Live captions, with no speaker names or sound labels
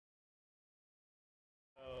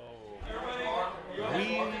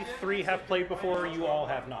three have played before, you all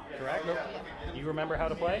have not, correct? Nope. You remember how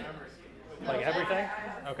to play? Like everything?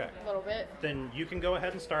 Okay. A little bit. Then you can go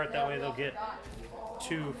ahead and start. That way they'll get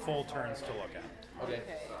 2 full turns to look at. Okay.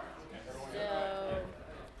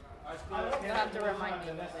 So you'll have to remind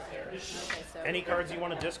me of it here. Okay, so Any cards you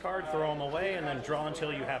want to discard, throw them away, and then draw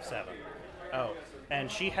until you have 7. Oh, and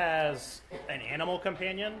she has an animal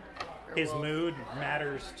companion. His mood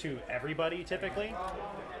matters to everybody, typically.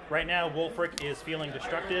 Right now, Wolfric is feeling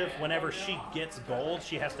destructive. Whenever she gets gold,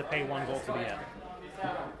 she has to pay 1 gold to the end.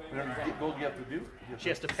 Whenever you get gold, you have to do? She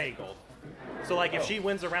has to pay gold. So, like, if she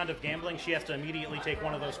wins a round of gambling, she has to immediately take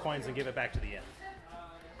one of those coins and give it back to the inn.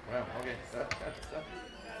 Wow, okay.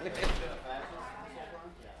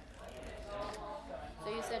 So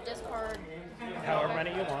you said discard. However many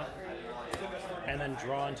you want, and then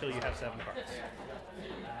draw until you have 7 cards.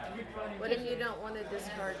 What if you don't want to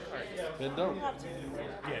discard cards? Then don't.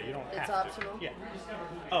 Yeah, you don't have It's to. optional? Yeah.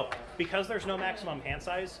 Oh, because there's no maximum hand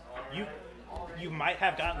size, you might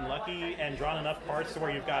have gotten lucky and drawn enough cards to where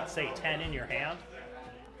you've got, say, 10 in your hand.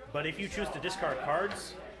 But if you choose to discard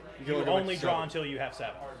cards, you only draw until you have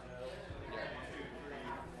 7.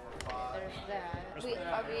 There's that.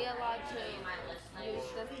 Are we allowed to use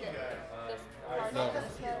this card? No.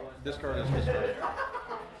 Discard is discard.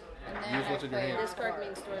 And then Use what's in your hand. Discard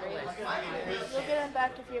means throw it away. You'll get them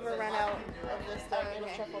back if you ever run out of this stuff. It'll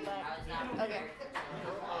shuffle back. Okay.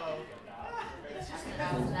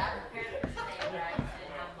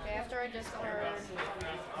 Okay, after I discard,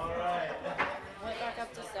 went back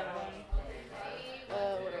up to 7. What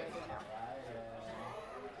do I do now?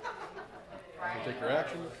 You take your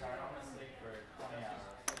action.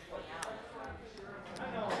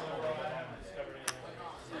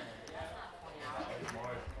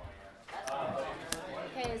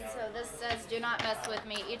 Okay, so this says, do not mess with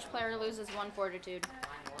me. Each player loses 1 fortitude.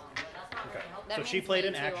 Okay. That So she means played me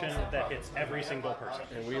an too action also. that hits every single person.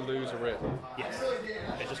 And we lose a red. Yes.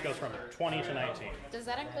 It just goes from 20 to 19. Does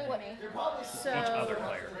that include me? Each other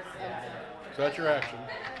player. So that's your action.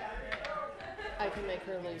 I can make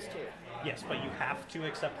her lose too. Yes, but you have to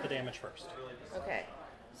accept the damage first. Okay.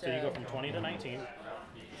 So you go from 20 to 19.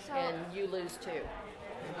 And you lose too.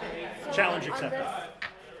 Challenge accepted.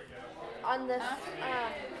 On this,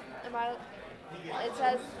 it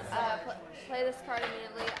says play this card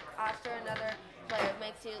immediately after another player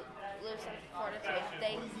makes you lose some fortitude.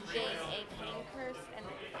 They gain a pain curse and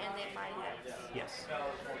they find it. Yes.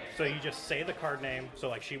 So you just say the card name. So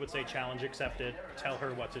like she would say challenge accepted, tell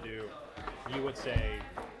her what to do. You would say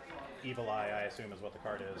Evil Eye, I assume is what the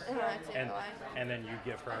card is. It's Evil Eye. And then you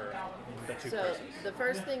give her the 2 So curses. the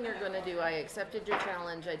first thing you're going to do, I accepted your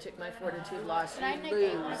challenge. I took my fortitude loss. Can I You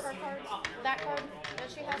negate one lose. of her cards? That card that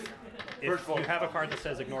she has? If you have a card that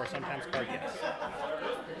says ignore sometimes card, yes.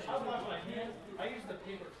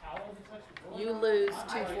 You lose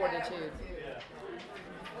 2 fortitude.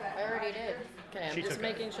 I already did. Okay, I'm She just took it.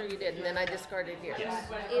 making sure you did, and then I discarded here. Yes.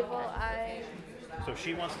 Evil Eye. So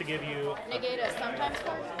she wants to give you. Negate a sometimes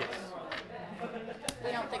card?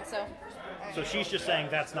 We don't think so. So she's just saying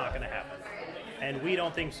that's not going to happen. And we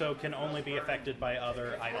don't think so can only be affected by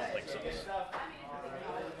other I don't think so's.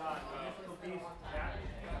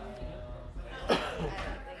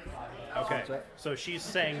 Okay, so she's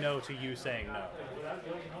saying no to you saying no.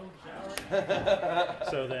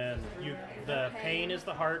 So then the pain is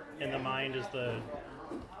the heart and the mind is the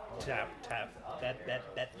tap. That.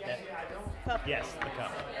 Yes, the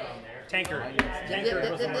cup. Tankard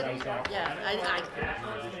was the word I was going for. Yeah,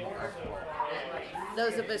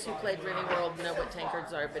 those of us who played Rennie World know what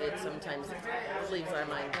tankards are, but it sometimes leaves our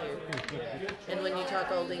mind too. And when you talk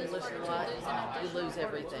Old English a lot, you lose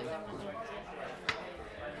everything.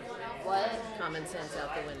 What? Common sense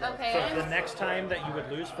out the window. Okay. So the next time that you would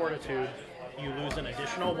lose fortitude, you lose an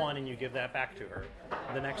additional 1 and you give that back to her.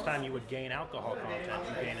 The next time you would gain alcohol content,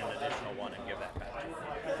 you gain an additional 1 and give that back to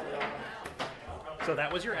her. So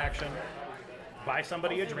that was your action. Buy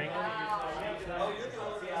somebody a drink.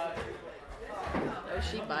 Oh,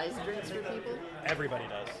 she buys drinks for people? Everybody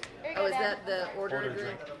does. Oh, is that the order Order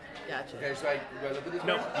drink? Gotcha. Okay, so I look at this.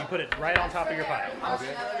 No, you put it right on top of your pile.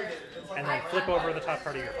 And then flip over the top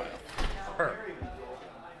part of your pile. Her.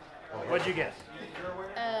 What'd you get?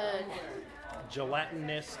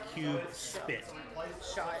 Gelatinous cube spit.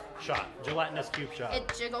 Shot. Gelatinous cube shot.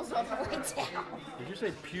 It jiggles all the way down. Did you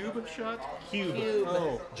say pube shot? Cube.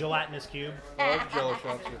 Oh, Gelatinous cube. I love Jello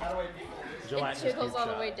shots. Yeah. It Gelatinous jiggles cube all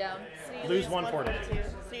the shot. way down. Lose 1 fortitude.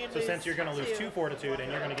 So since you're going to lose 2 fortitude and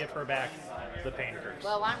you're going to give her back the pain curse.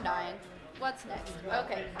 Well, I'm dying. What's next?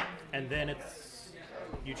 Okay. And then it's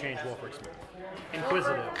you change Wolfric's move.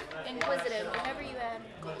 Inquisitive. inquisitive. Whenever you add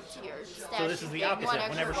gold to your stash, So this is you the gain opposite. one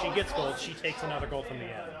extra Whenever she gets gold, she takes another gold from the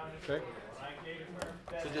end. Okay.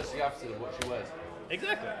 So just the opposite of what she was.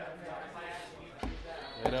 Exactly.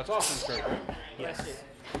 And that's Austin's turn, right? Yes.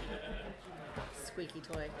 Squeaky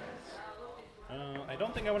toy. I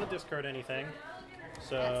don't think I want to discard anything.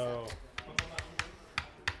 So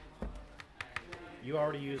you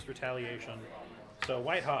already used retaliation. So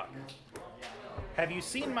White Hawk. Have you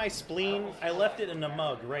seen my spleen? I left it in a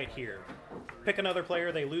mug right here. Pick another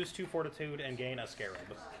player. They lose 2 fortitude and gain a scarab.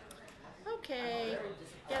 Okay.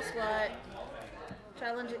 Guess what?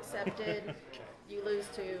 Challenge accepted. You lose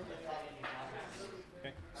 2.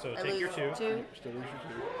 Okay. So I take your lose 2. 2. Still lose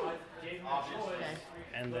your 2. Okay.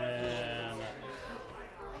 And then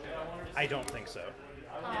I don't think so.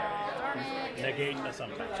 Darn it. Negate a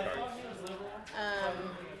sometimes card.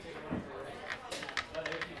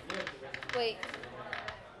 Wait.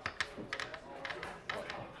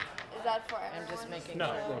 Is that for I'm just everyone? making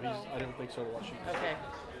No. sure. No, I didn't think so. Watching. Okay.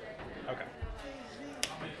 Okay.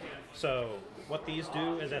 So what these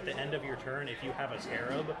do is at the end of your turn, if you have a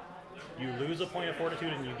scarab, you lose a point of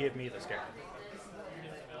fortitude and you give me the scarab.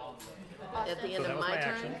 At the So end that of was my my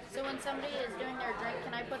turn. action. So when somebody is doing their drink,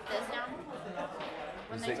 can I put this down?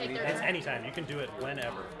 When Is they it take their It's drink? anytime. You can do it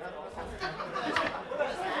whenever.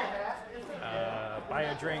 Buy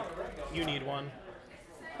a drink. You need one.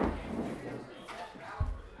 I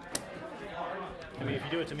mean, if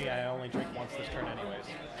you do it to me, I only drink once this turn anyways.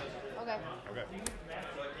 Okay. Okay.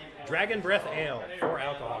 Dragon Breath Ale, 4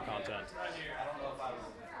 alcohol content.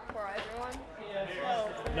 For everyone?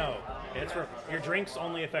 No, it's for your drinks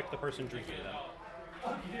only affect the person drinking them.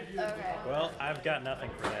 Okay. Well, I've got nothing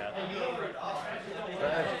for that.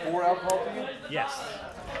 That has 4 alcohol to you? Yes.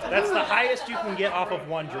 That's the highest you can get off of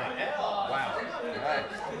one drink. Wow. Nice.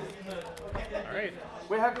 All right.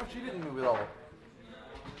 Wait, how come she didn't move at all?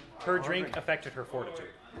 Her drink affected her fortitude.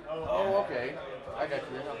 Oh, okay. I got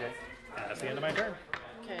you. Okay. That's the end of my turn.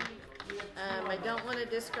 Okay. I don't want to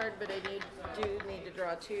discard, but I do need to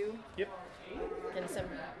draw 2 Yep. and some.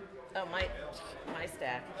 Oh, my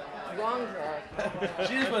stack. Wrong draw.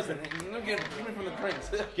 She just wasn't. Give me from the drinks.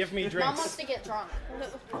 Give me Mom drinks. wants to get drunk.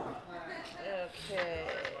 Okay.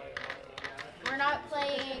 We're not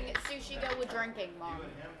playing Sushi Go with drinking, Mom.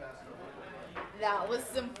 That was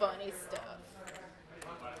some funny stuff.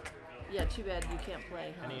 Yeah, too bad you can't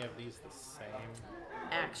play. Huh? Any of these the same?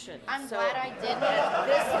 Action. I'm So- glad I did that.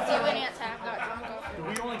 This do any attack got drunk off. Do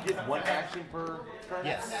we only get 1 action per turn?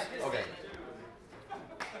 Yes. Okay.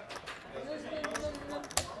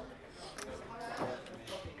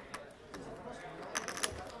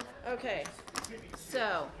 Okay.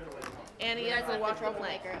 So, Annie, You guys you have left to the walk the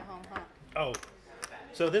plank. troublemaker at home, huh? Oh.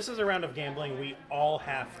 So this is a round of gambling. We all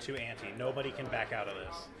have to ante. Nobody can back out of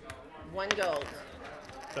this. 1 gold.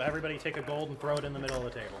 So everybody take a gold and throw it in the middle of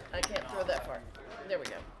the table. I can't throw that far. There we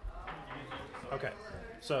go. Okay.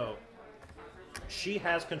 So she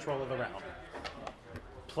has control of the round.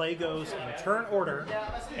 Play goes in turn order,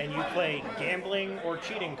 and you play gambling or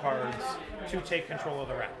cheating cards to take control of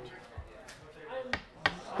the round.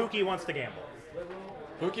 Pookie wants to gamble.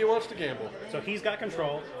 Pookie wants to gamble. So he's got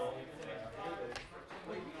control.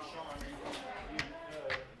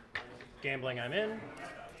 Gambling, I'm in.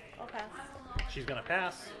 Okay. She's gonna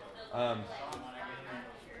pass. I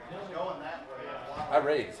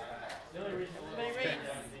raise.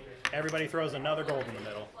 Everybody throws another gold in the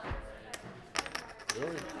middle.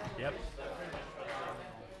 Really? Yep.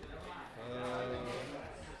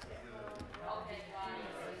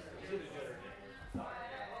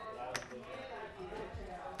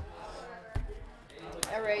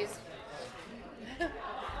 I raise.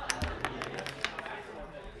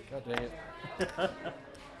 God dang it.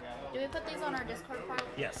 Do we put these on our discard pile?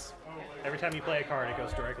 Yes. Every time you play a card, it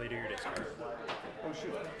goes directly to your discard. Oh,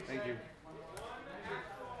 shoot. Thank you.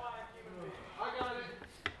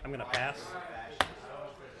 I'm gonna pass.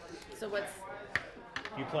 So what's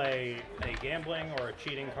You play a gambling or a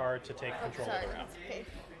cheating card to take control of the round. Okay.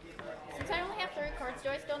 Since I only have 3 cards, do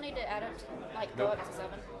I still need to add it, like go up to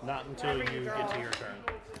 7? Not until Whenever you you draw. get to your turn.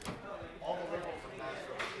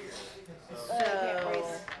 so?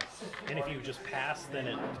 And if you just pass,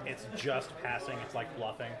 then it's just passing. It's like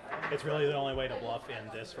bluffing. It's really the only way to bluff in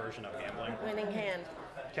this version of gambling. Winning hand.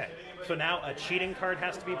 Okay, so now a cheating card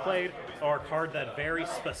has to be played, or a card that very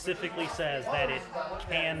specifically says that it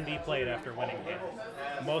can be played after winning hand.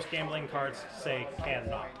 Most gambling cards say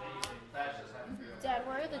cannot. Dad,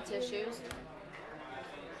 where are the tissues?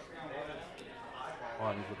 Oh,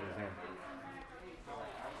 I need to look at his hand.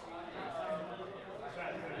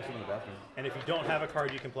 There's some in the bathroom. And if you don't have a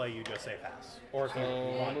card you can play, you just say pass. Or if you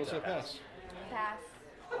I'm want gonna to say pass. pass.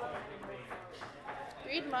 Pass.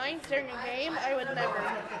 mines during a game, I would never.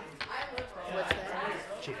 What's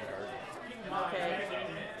that? Cheating card. Okay.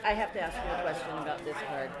 I have to ask you a question about this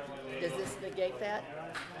card. Does this negate that?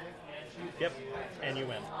 Yep, and you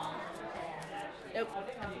win. Nope.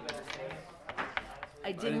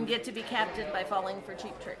 I didn't get to be captured by falling for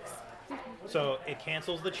cheap tricks. So it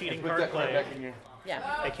cancels the cheating Put card that card played. back in here.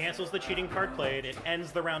 Yeah. It cancels the cheating card played. It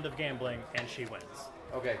ends the round of gambling, and she wins.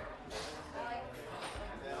 Okay.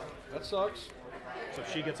 That sucks. So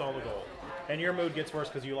she gets all the gold, and your mood gets worse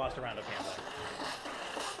because you lost a round of gambling.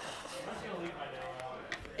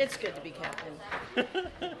 It's good to be captain.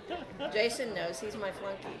 Jason knows he's my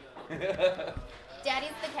flunky. Daddy's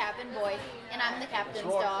the cabin boy, and I'm the captain's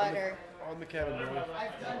What's wrong? daughter. On the cabin boy.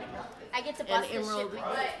 I get to And bust this Emerald shit.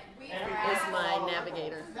 is my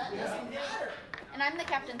navigator. And I'm the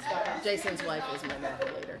captain's daughter. Jason's wife is my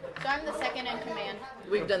navigator. So I'm the second in command.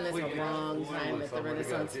 We've done this a long time at the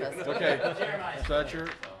Renaissance Festival. Okay. So that's your.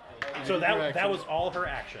 So your that action. was all her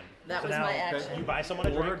action. That so was now my action. You buy someone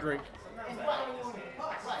a Order a drink, drink.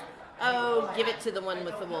 Oh, give it to the one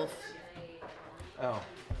with the wolf. Oh.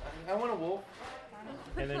 I want a wolf.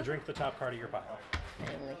 and then drink the top card of your pile. I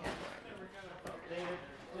only have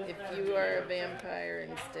one. If you are a vampire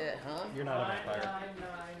instead, huh? You're not a vampire.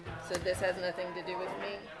 So this has nothing to do with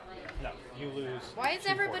me? No, you lose. Why is 2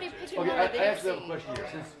 everybody points. picking Okay, more I than actually have a question here.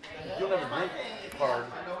 Since you don't have a drink card.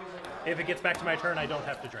 If it gets back to my turn, I don't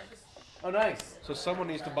have to drink. Oh, nice. So someone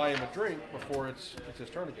needs to buy him a drink before it's his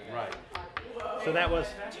turn again. Right. So that was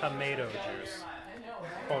tomato juice.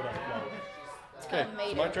 Quote unquote. Okay,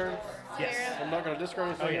 it's my turn. Yes. I'm not going to discard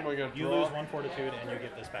anything. Oh, yeah. I'm going to You draw. lose 1 fortitude and you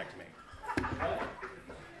give this back to me.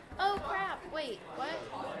 Oh crap! Wait, what?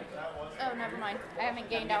 Oh, never mind. I haven't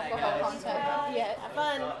gained alcohol content yet. Have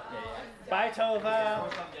fun. Bye, Tova.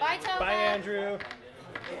 Bye, Tova. Bye, Andrew.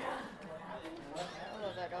 I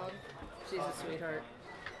love that dog. She's a sweetheart.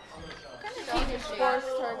 What kind of dog is she? Forced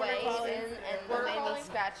her way in and made me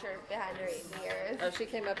scratch her behind her ears. Oh, she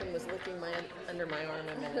came up and was licking my under my arm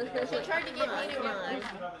a minute ago. She tried to get me to her.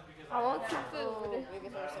 I want some Oh, food. we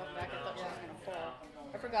get herself back. I thought she was gonna fall.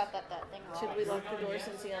 I forgot that thing rocked. Should we lock the door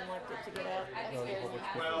since he unlocked it to get out? That scares me.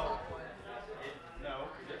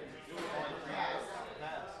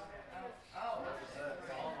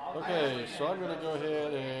 Okay, so I'm going to go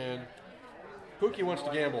ahead and. Pookie wants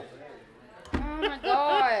to gamble. Oh my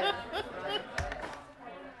god.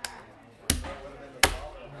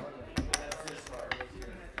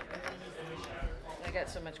 I got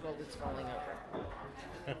so much gold it's falling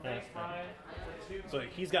over. So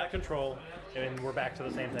he's got control, and we're back to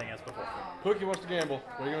the same thing as before. Pookie wants to gamble.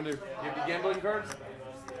 What are you going to do? You have the gambling cards?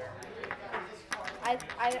 It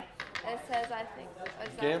says I think. Is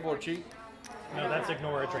that- Gamble or cheat? No, that's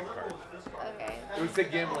ignore a drink card. Okay. It would say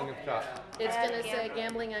gambling at the top. It's going to say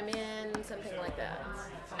gambling I'm in, something like that.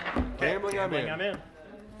 Gambling, I'm in. I'm in.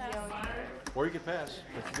 Or you can pass.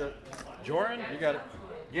 But you got, Joran, you got it.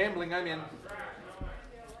 Gambling, I'm in.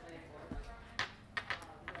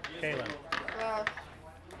 Kaylin, Well,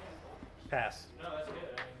 pass.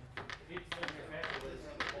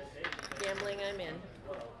 Gambling I'm in.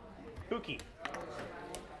 Pookie,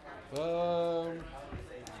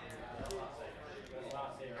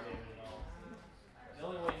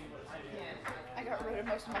 I got rid of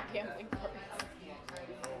most of my gambling cards.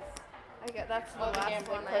 That's the All the last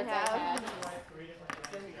gambling one I cards I have. had.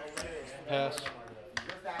 Pass.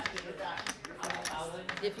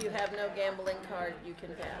 If you have no gambling card, you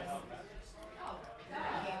can pass.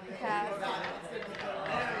 Pass.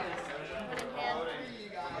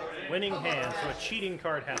 winning hand, so a cheating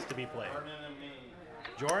card has to be played.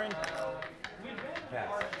 Joran,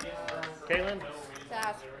 Pass. Kaylin,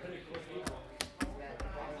 Pass.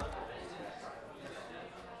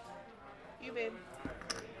 You, babe.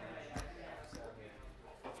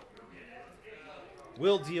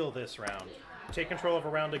 will deal this round. Take control of a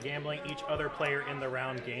round of gambling. Each other player in the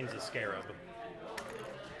round gains a scarab.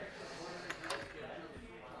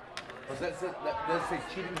 Was that does it say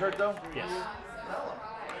cheating card though? Yes.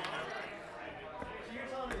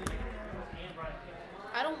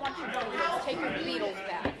 I don't want you to take your beetles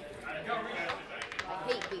back. I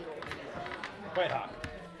hate beetles. White Hawk.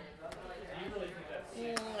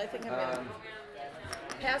 I think I'm gonna.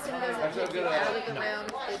 Passing doesn't That's take not you good. out of the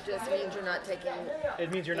round. It just means you're not taking.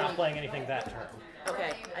 It means you're not playing anything that turn.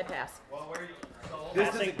 Okay, I pass. This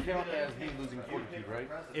Passing. doesn't count as me losing fortitude, right?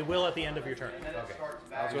 It will at the end of your turn.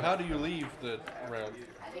 So how do you leave the round?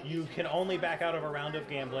 You can only back out of a round of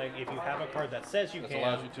gambling if you have a card that says you That can.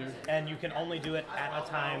 allows you to? And you can only do it at a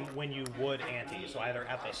time when you would ante. So either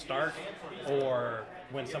at the start or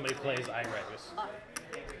when somebody plays Iregus.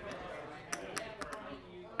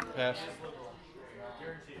 Pass.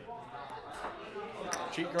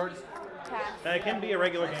 Cheat cards? Pass. It can be a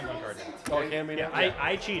regular gambling card. Oh, it can be Yeah, now?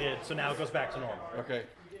 I cheated, so now it goes back to normal. Okay.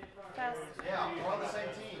 Pass.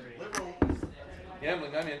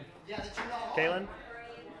 Gambling, I'm in. Kaylin?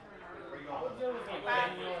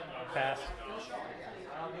 Pass.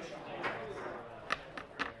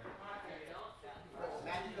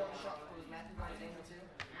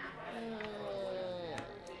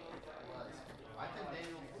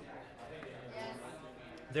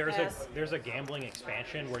 There's a gambling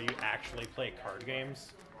expansion where you actually play card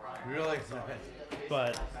games, Really?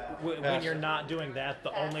 but when you're not doing that,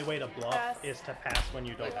 the only way to bluff Pass. is to pass when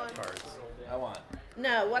you don't have cards. I want.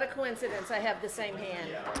 No, what a coincidence. I have the same hand.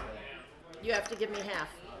 You have to give me half.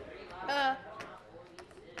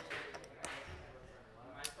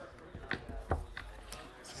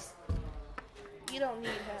 You don't need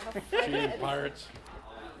half. Cheating pirates.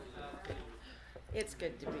 It's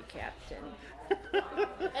good to be captain.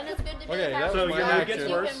 And it's good to be Okay, a that So was your my mood gets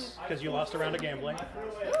action. worse because you lost a round of gambling.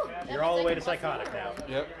 That You're all the means way I to can psychotic now.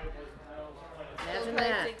 Yep. Imagine Play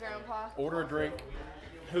that. to Grandpa. Order a drink.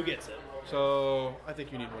 Who gets it? So I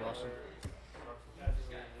think you need one, Austin.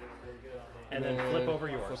 And then flip over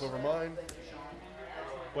yours. Flip over mine.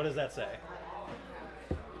 What does that say?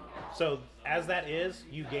 So as that is,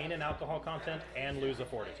 you gain an alcohol content and lose a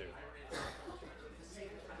fortitude.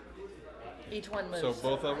 Each one moves. So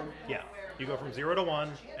both of them. Yeah, you go from 0 to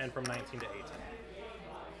 1 and from 19 to 18.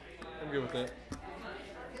 I'm good with that.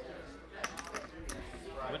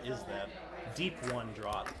 What is that? Deep 1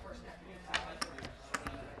 drop.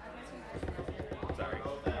 Sorry.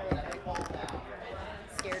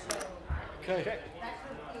 scared. Okay.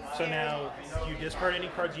 So now you discard any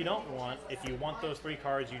cards you don't want. If you want those 3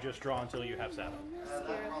 cards, you just draw until you have 7.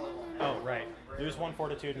 Oh, right. Lose 1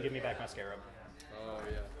 fortitude and give me back my scarab. Oh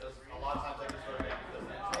yeah.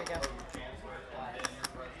 There you go.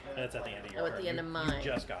 And it's at the end of your Oh, at turn. the end of You mine.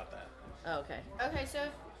 just got that. Oh, okay. Okay, so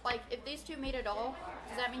if these two meet at all,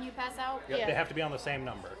 does that mean you pass out? Yep, Yeah. they have to be on the same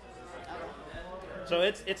number. So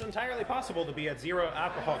it's entirely possible to be at 0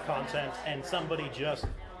 alcohol content and somebody just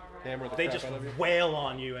Hammer the they crap just out of you. wail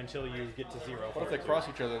on you until you get to 0. What if they cross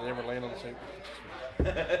each other and they never land on the same?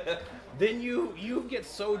 Then you get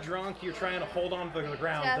so drunk you're trying to hold on to the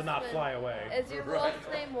ground to not Jasmine, fly away. Is your wolf's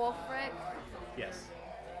name Wolfric? Yes.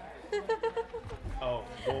 Oh,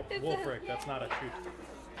 Wolfric, that's not a truth.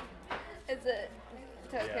 Is it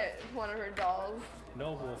took Yeah. it one of her dolls?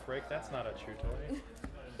 No, Wolfric, that's not a true toy.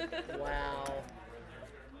 Wow.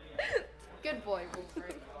 Good boy,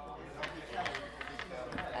 Wolfric.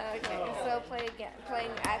 Okay, so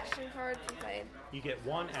playing action cards and play. You get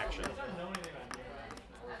 1 action.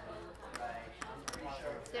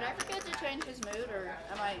 Did I forget to change his mood, or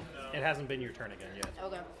am I? It hasn't been your turn again yet.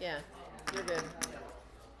 Okay. Yeah, you're good.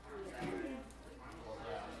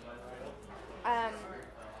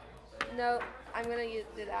 No, I'm gonna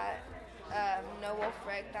do that. No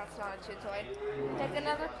Wolfric, that's not a 2 toy. Pick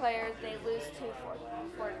another player, they lose 2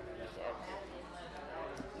 fortitude.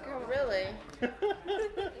 Oh, really?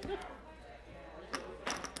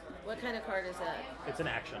 What kind of card is that? It's an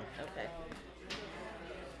action. Okay.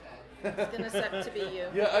 It's gonna suck to be you.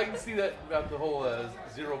 Yeah, I can see that about the whole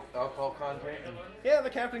 0 alcohol content. Yeah, the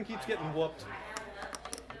captain keeps getting whooped,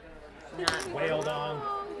 Not wailed on.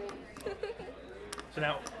 So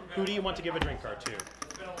now, who do you want to give a drink card to? If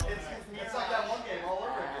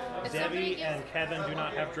somebody Debbie gives, and Kevin do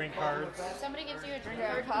not have drink cards. if somebody gives you a drink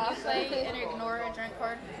card, can you play and ignore a drink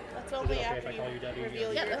card? That's Is only it okay if after I call you Debbie?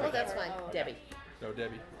 reveal Yeah, your oh, that's fine. Debbie. No,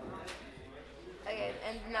 Debbie. Okay,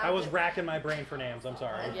 and now I was racking my brain for names, I'm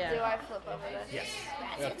sorry. Yeah. do I flip over this? Yes.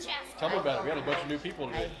 Yeah. Tell me about it. We got a bunch of new people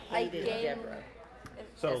I today. hated gain- Deborah.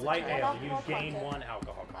 So As a light ale, child. you gain 1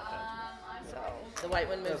 alcohol content. So The white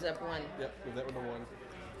one moves up 1. Yep, give that one to 1.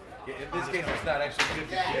 Yeah, in this case, it's not actually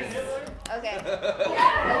 50 shares. okay,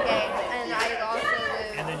 okay, and I also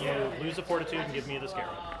lose. And then you lose a fortitude and give me the scarab.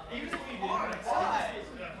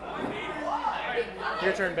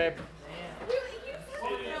 Your turn, babe.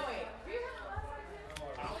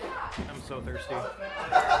 I'm so thirsty. And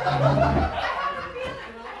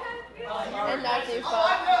that's your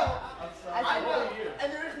fault.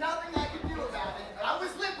 And there's nothing I can do about it. I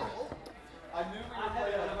was liberal. I knew we were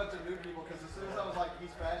playing with a bunch of new people because as soon as I was like,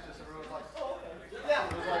 he's fascist, everyone was like, oh, okay. Yeah,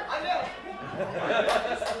 it was like, I know.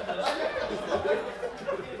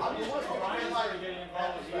 I'm just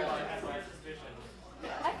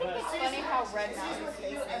I think it's funny how Red As soon Mountain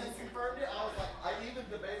as you and then confirmed it, I was like, I even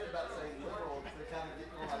debated about saying liberal to kind of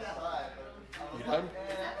get me on my side. But You done?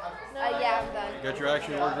 Yeah, I'm done. Got your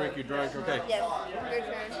action, order drink, you drunk. Okay. Yes, your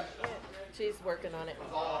turn. She's working on it.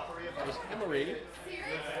 Is Emma ready? Is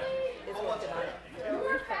working on it.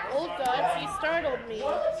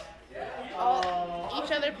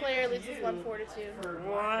 Red player loses 1 fortitude.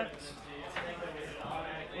 What?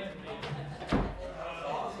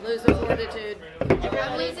 Lose a fortitude.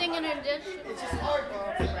 I'm losing an addition. It's just hard.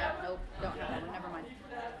 Oh, crap. Nope. Don't have that one. Never mind.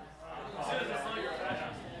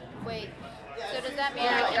 Wait. So does that mean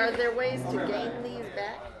Now, I are can... there ways to gain these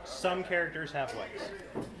back? Some characters have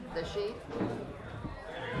ways. The sheep?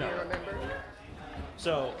 No. You remember?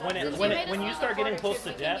 So when Since when you made us when you lose start a getting close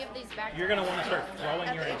fortitude, to we can death, give these back you're gonna want to start throwing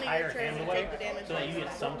At your the end of entire your turn, hand you away take the damage. so that you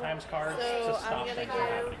get sometimes cards So to I'm stop gonna things go- from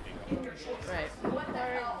happening to you.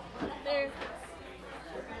 Right. There.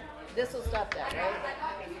 This will stop that,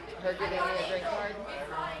 right? Her giving me a drink card?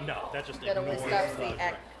 No, that just That only ignores stops the the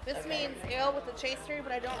act. This means ale with a chaser,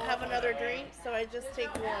 but I don't have another drink, so I just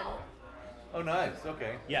take one. Oh, nice.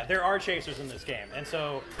 Okay. Yeah, there are chasers in this game, and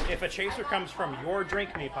so if a chaser comes from your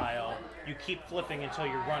drink me pile, you keep flipping until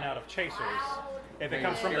you run out of chasers. If it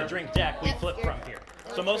comes from the drink deck, we flip from here.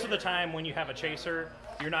 So most of the time when you have a chaser,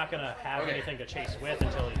 you're not going to have anything to chase with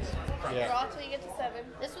until he's from Yeah. Draw till you get to 7.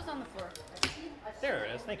 This was on the floor. There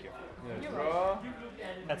it is, thank you. Yeah, draw.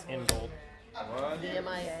 That's in gold. One. The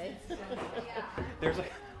MIA.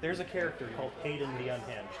 There's a character called Hayden the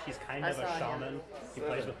Unhinged. He's kind of I a saw him. shaman. He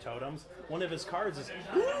plays with totems. One of his cards is,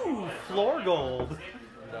 ooh, floor gold.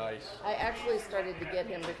 Nice. I actually started to get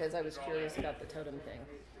him because I was curious about the totem thing.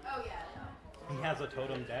 He has a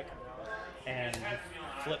totem deck, and you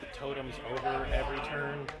flip totems over every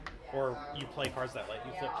turn, or you play cards that let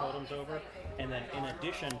you flip totems over. And then in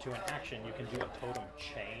addition to an action, you can do a totem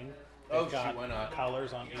chain. Oh, They've got shoot, why not?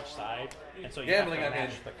 colors on each side, and so you Gambling have to on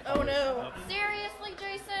match him. the Oh, colors no. of- Seriously,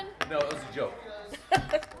 Jason? No, it was a joke.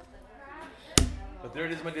 But there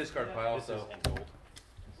it is, my discard pile. This is So in gold.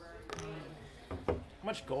 How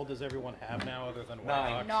much gold does everyone have now other than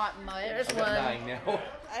Nine. $1? Not much. There's I got one. 9 now.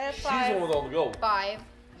 I have She's the 5. one with all the gold. 5.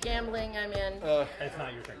 Gambling, I'm in. It's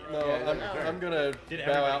not your turn yet. No, Yeah, I'm gonna Did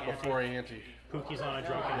bow everybody out before ante. Pookie's on a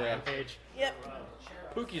drunken Yeah. rampage. Yep.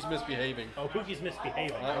 Pookie's misbehaving. Oh, Pookie's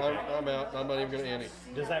misbehaving. I'm out. I'm not even gonna ante.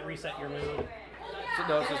 Does that reset your mood? So,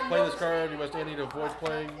 no, it says play this card. You must ante to avoid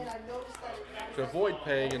playing. To avoid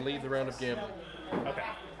paying and leave the round of gambling. Okay.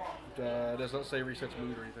 It does not say resets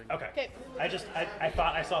mood or anything. Okay. Okay. I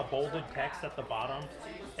thought I saw bolded text at the bottom.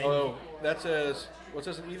 And Oh, that says, well, it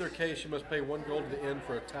says in either case you must pay 1 gold to the end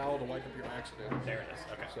for a towel to wipe up your accident. there it is.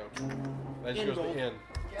 Okay. So that just goes to the end.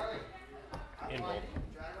 In gold.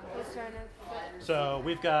 Who's turn is So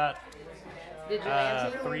we've got Did you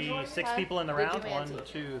ante? 6 people in the Did you round. ante? 1,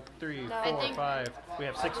 2, 3, No. 4, I think- 5. We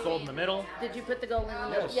have 6 gold in the middle. Did you put the gold in the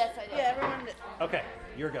middle? Yes, I did. Yeah, everyone did. Okay,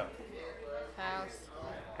 your go. Pass.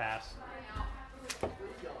 Pass.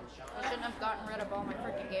 I shouldn't have gotten rid of all my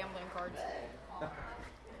freaking gambling cards.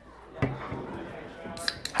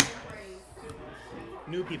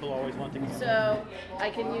 New people always want to gamble. So I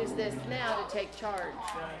can use this now to take charge.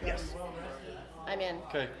 Yes. I'm in.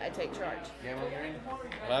 Okay. I take charge. Gambling green.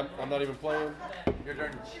 I'm not even playing. Your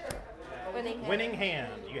turn. Winning hand. Winning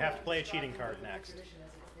hand. You have to play a cheating card next.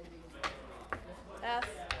 Pass.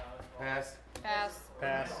 Pass. Pass.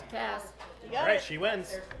 Pass. Pass. You All got right, it. she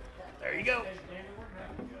wins. There you go.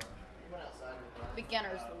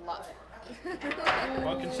 Beginner's luck.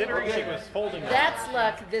 Well, considering she was holding that, That's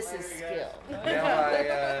luck. This is skill. Now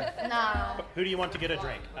I. Nah. who do you want to get a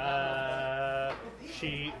drink?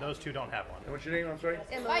 Those two don't have one. What's your name? I'm sorry.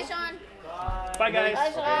 Bye, Sean. Bye, guys.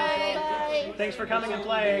 Bye. Thanks for coming and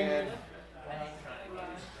playing. And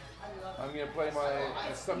I'm gonna play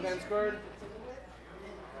my sometimes card.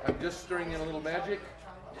 I'm just stirring in a little magic.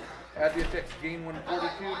 Add the effects, gain 1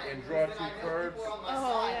 fortitude, and draw 2 cards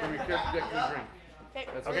Oh, from yeah. your character deck to drink. Okay,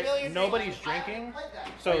 That's reveal Okay, your nobody's drinking,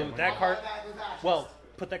 so that card, well,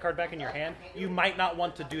 put that card back in your hand. You might not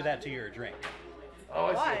want to do that to your drink. Oh,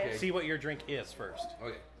 I see. Why? Okay. See what your drink is first.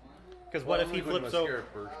 Okay. Because what Well, if he I'm gonna go flips to my over?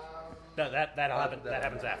 scarab first. That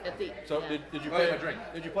happens after. At the So yeah. did you Oh, play? yeah, drink.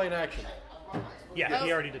 Did you play an action? Yeah,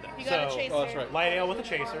 he already did that. You got a So chaser. Oh, that's right. light ale with a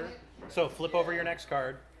chaser. So flip over your next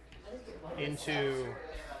card into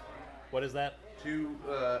what is that? 2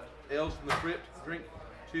 ales from the crypt, drink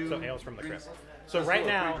 2. So ales from the drinks. crypt. So That's right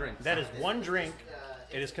three now, drinks. that is 1 drink.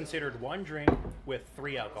 It is considered 1 drink with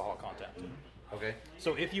 3 alcohol content. Okay.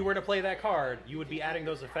 So if you were to play that card, you would be adding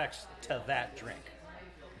those effects to that drink.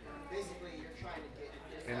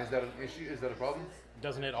 And is that an issue? Is that a problem?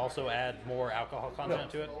 Doesn't it also add more alcohol content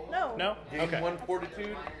to it? No. No? Gain Okay. 1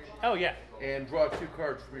 fortitude Oh, yeah. and draw 2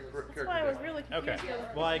 cards from your character That's why I was deck. really Okay. confused.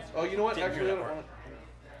 Well, I Oh, you know what? didn't hear Actually, I that don't part. want.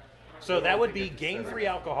 So that would be gain 3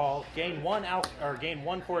 alcohol, gain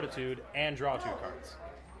 1 fortitude, and draw 2 cards.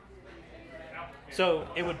 So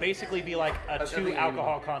it would basically be like a That's 2 everything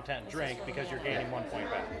alcohol content drink because you're gaining 1 point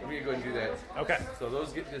back. I'm gonna go ahead and do that. Okay. So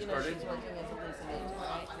those get You know discarded. she's working as a leasing agent,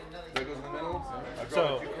 right? That goes in the middle. I draw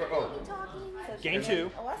So- the 2 cards. Gain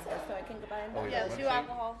 2. Oh, I said so I can go buy Oh, another. yeah, Yeah, 2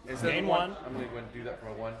 alcohol. Instead of Gain 1, 1. I'm gonna go ahead and do that for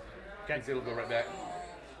a 1. Okay. Because it'll go right back.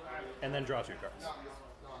 And then draw 2 cards.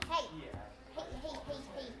 Hey,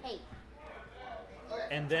 hey.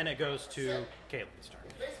 And then it goes to Kaylin's turn.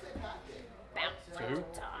 To who?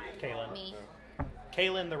 Kaylin. Me.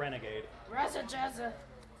 Kaylin the Renegade. Raza Jazza.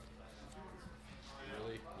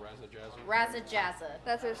 Really? Razza Jazza? Raza Jazza.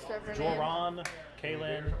 That's her stripper name. Joran,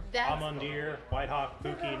 Kaylin, That's- Amundir, Whitehawk,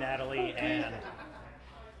 Pookie, Natalie, and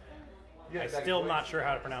Yeah, I'm still not sure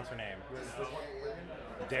how to pronounce her name.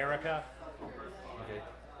 Derica. Okay.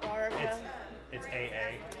 Darka. It's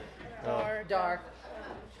AA. Dark. Dark.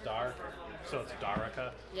 Dark. So it's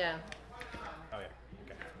Darica. Yeah. Oh yeah.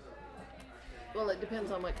 Okay. Well, it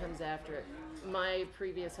depends on what comes after it. My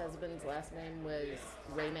previous husband's last name was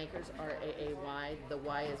Raymakers, R-A-A-Y. The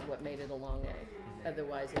Y is what made it a long A.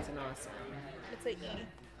 Otherwise, it's an awesome. It's an E.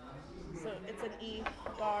 So it's an E.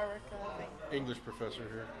 Darka thing. English professor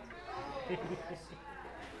here.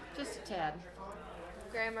 Just a tad.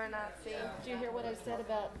 Grammar Nazi. Did you hear what I said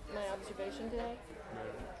about my observation today?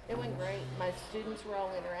 It went great. My students were all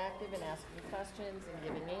interactive and asking questions and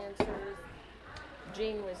giving answers.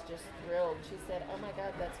 Jean was just thrilled. She said, "Oh my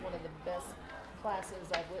God, that's one of the best classes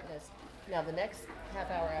I've witnessed." Now, the next half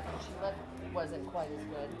hour after she left wasn't quite as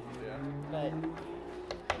good. But,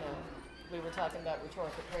 we were talking about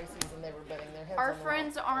rhetorical crises and they were butting their heads Our on the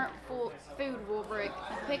friends aren't full food, Woolbrick.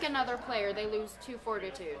 Pick another player. They lose 2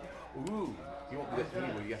 fortitude. Ooh. You won't do that to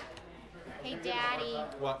me, will you? Hey, Daddy.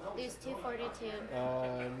 What? Lose 2 fortitude.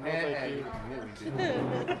 No, thank you.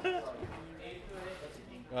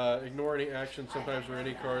 Ignore any action, sometimes or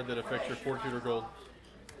any card that affects your fortitude or gold.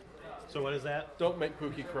 So what is that? Don't make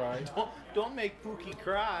Pookie cry. Don't make Pookie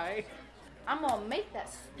cry. I'm gonna make that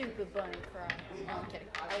stupid bunny cry. No, I'm kidding.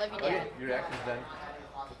 I love you, Okay, Dad. your action's done.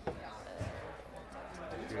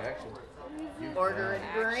 Your action. Order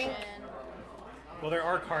a drink. Action. Well, there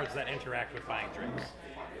are cards that interact with buying drinks.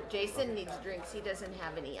 Jason needs drinks. He doesn't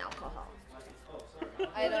have any alcohol.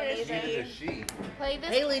 I don't Neither either. does she. Play this.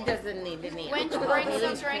 Haley doesn't need any Winch, alcohol. bring some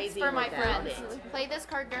Haley's drinks crazy for my without friends. it. Play this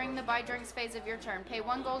card during the buy drinks phase of your turn. Pay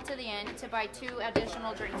 1 gold to the end to buy 2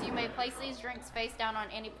 additional drinks. You may place these drinks face down on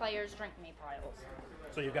any player's drink me piles.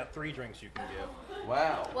 So you've got 3 drinks you can give.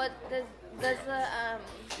 Wow. What does the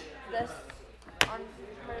this on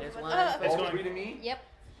There's what- one. It's All going- 3 to me? Yep.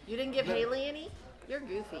 You didn't give Haley any? You're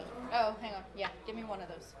goofy. Oh, hang on. Yeah, give me one of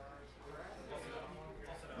those.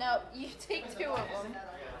 No, you take 2 of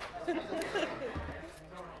them.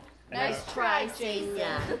 Nice try, Jason.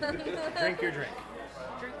 Drink your drink.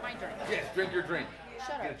 Drink my drink. Yes, drink your drink.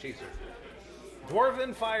 Shut Get a up. chaser.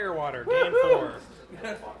 Dwarven Firewater, gain 4.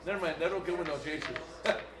 Never mind, that don't go with no chaser.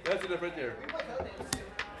 That's enough right there.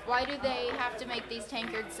 Why do they have to make these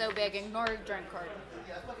tankards so big? Ignore a drink card.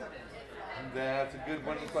 That's a good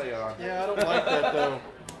one to play on. Yeah, I don't like that though.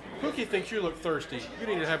 Pookie thinks you look thirsty. You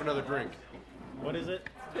need to have another drink. What is it?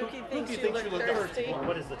 Pookie Pookie thinks you look thirsty.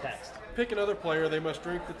 What is the text? Pick another player. They must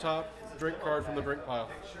drink the top drink card from the drink pile.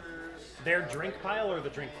 Their drink pile or the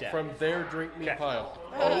drink deck? From their drink me Okay. pile.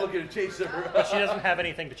 Oh, look at a chaser. But she doesn't have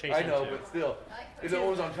anything to chase I know, into. but still. Is the one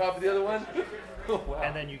was on top of the other one? Oh, wow.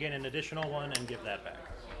 And then you get an additional one and give that back.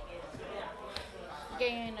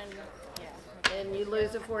 Gain and yeah. And you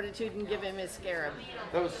lose a fortitude and give him his scarab.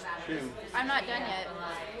 That was 2. I'm not done yet.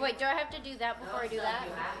 Wait, do I have to do that before I do that?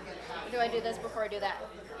 Or do I do this before I do that?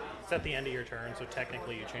 It's at the end of your turn, so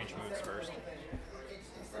technically you change moods first.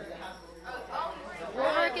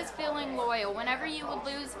 Warwick is feeling loyal. Whenever you would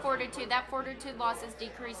lose fortitude, that fortitude loss is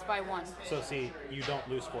decreased by 1. So see, you don't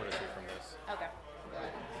lose fortitude from this. Okay.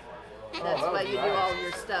 That's why you do all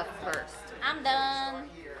your stuff first. I'm done.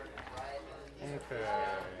 Okay.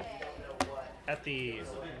 At the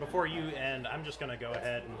before you end, I'm just gonna go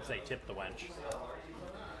ahead and say tip the wench.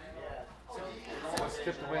 Let's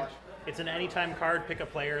tip the winch. It's an anytime card. Pick a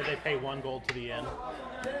player. They pay 1 gold to the end.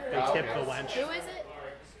 They tip the wench. Who is it?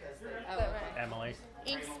 Oh, Emily.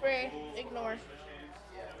 Ink spray. Ignore.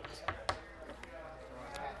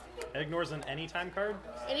 It ignores an anytime card.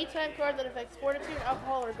 Anytime card that affects fortitude,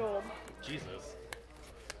 alcohol, or gold. Jesus.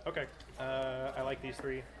 Okay. I like these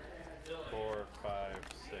 3. 4, 5,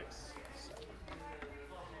 6, 7.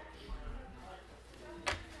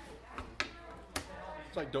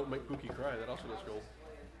 It's like don't make Pookie cry. That also does gold.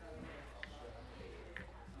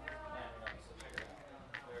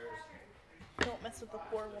 Don't mess with the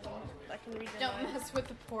poor woman. I can read your don't mind. mess with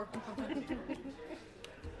the poor woman.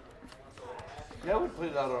 Yeah, I would put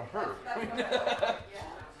it out on her.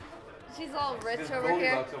 She's all rich There's over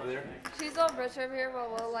here. Goldilocks over there. She's all rich over here while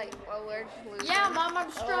we're losing. Yeah, Mom,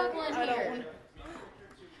 I'm struggling I don't here. want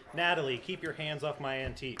Natalie, keep your hands off my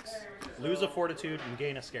antiques. Lose a fortitude and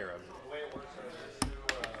gain a scarab.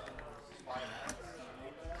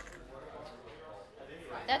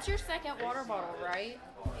 That's your second water bottle, right?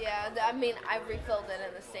 Yeah, I mean, I refilled it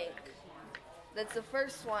in the sink. That's the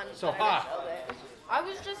first one. So that I hot. refilled it. I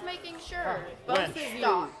was just making sure. Wench. Both of you.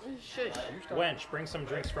 Stop. Shush. Wench, bring some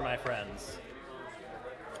drinks for my friends.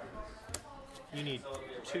 You need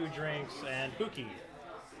 2 drinks, and Pookie,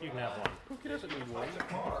 you can have 1. Pookie doesn't need one.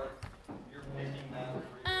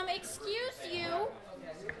 Excuse you.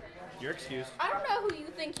 You're excused. I don't know who you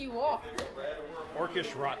think you are.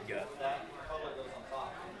 Orcish Rotgut.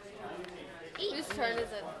 Whose turn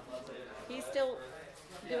is it? He's still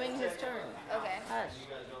doing his turn. Okay. Hush.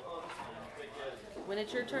 When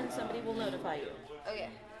it's your turn, somebody will notify you. Okay.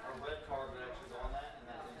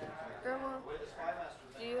 Grandma,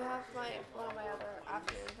 do you have one of my other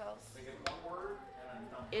afternoon pills?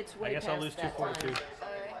 It's I way guess past I'll lose 2 that time. fortitude.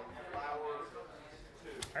 Okay.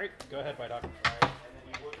 Alright, go ahead, Whitehawk.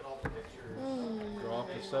 Draw off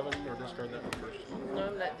the 7 or discard that one first. No,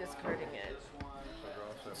 I'm not discarding it. So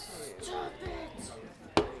draw 7. Stop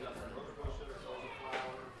it.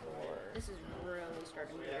 This is really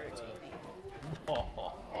starting to irritate me.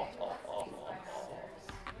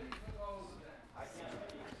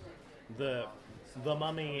 The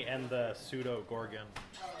Mummy and the Pseudo Gorgon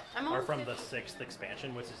I'm are on from the 6th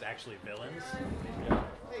expansion, which is actually villains.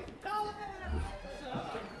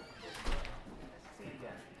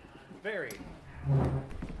 Very.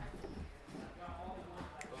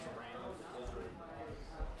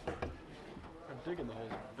 I'm digging the whole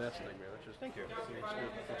vest thing, man. It's just, Thank you.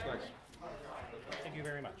 It's nice. Thank you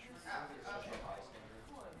very much.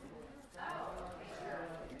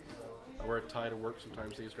 I wear a tie to work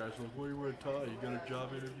sometimes. These guys are like, why do you wear a tie? You got a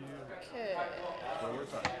job interview? Okay. So I wear a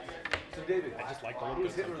tie. So David, I just like to look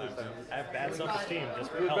who's good Hitler this sometimes. time? I have bad self-esteem. This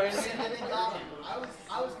Who was helps. Biden?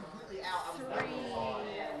 I was completely out. I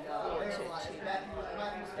was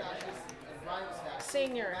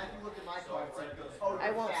Senior, Matthew looked at my card and said, "Oh,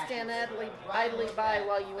 I won't stand idly by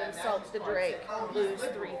while you insult the Drake. Lose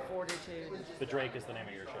 3 fortitude. The Drake is the name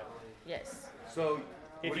of your ship. Yes. So,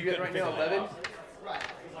 If what do you you get right couldn't now, figure that 11?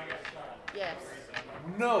 Yes.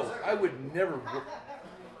 No, I would never.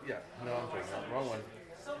 Yeah, no, I'm thinking the wrong one.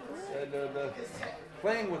 The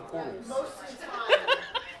playing with portals.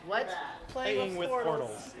 What? Playing with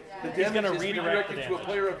portals. The He's damage gonna is redirect the redirected to a damage.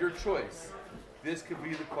 player of your choice. This could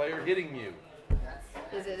be the player hitting you.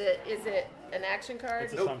 Is it an action card?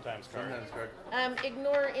 It's a sometimes card. Sometimes card.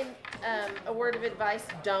 Ignore a word of advice.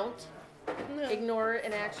 Don't ignore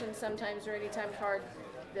an action sometimes or anytime card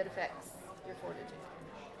that affects your fortitude.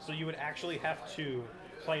 So you would actually have to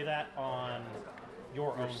play that on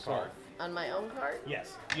your own card. On my own card?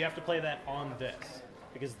 Yes, you have to play that on this.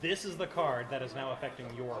 Because this is the card that is now affecting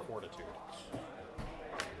your fortitude.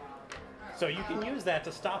 So you can use that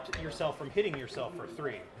to stop yourself from hitting yourself for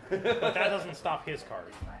 3. But that doesn't stop his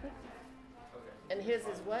card. And his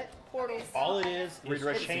is what? Portals. All it is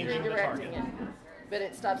Redirection. changing the Redirecting target. it. But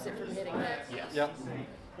it stops it from hitting me. Yes. Yep.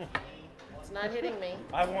 It's not hitting me.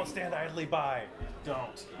 I won't stand idly by.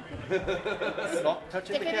 Don't. Not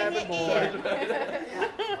touching the Stick it in cabin, your boy.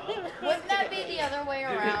 Wouldn't that be the other way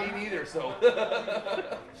Didn't around? hit me neither, so.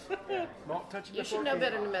 Not touching You the should know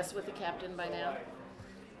better to mess with the captain by now.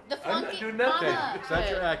 The I'm not flunky, doing nothing. Mama, That's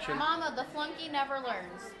your action. Mama, the flunky never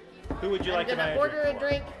learns. Who would you I'm like to buy gonna a order a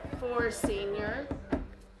drink drink for Senior.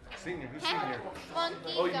 Senior, who's senior?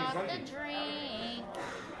 Flunky Oh, you mean got flunky. the drink.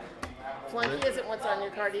 Flunky isn't what's on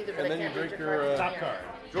your card either, but And I then can't you read drink your your, card. for? from Top here. card.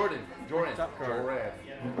 Jordan. Top card. Jordan.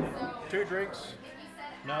 2 drinks.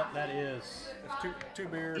 No, that is It's two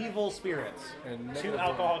beer. evil spirits. And 2 negative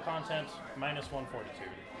alcohol content, minus 1 fortitude.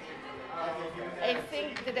 I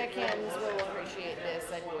think the deckhands will appreciate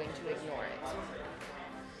this. I'm going to ignore it.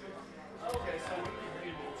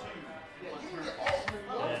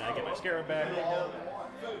 And I get my scarab back.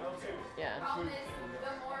 Yeah.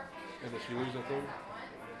 And did she lose that thing?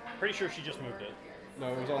 Pretty sure she just moved it.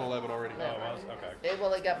 No, it was on 11 already. Oh, it was? Okay.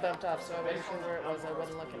 It got bumped off, so I wasn't sure where it was. I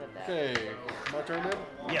wasn't looking at that. Okay, my turn then.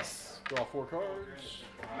 Yes. Draw 4 cards.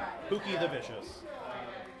 Pookie the Vicious.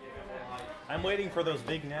 I'm waiting for those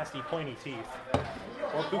big, nasty, pointy teeth.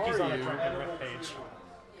 Or Pookie's are on a you? drunken rip page.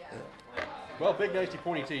 Well, big, nasty,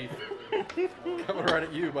 pointy teeth. Coming right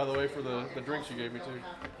at you, by the way, for the drinks you gave me too.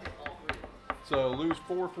 So lose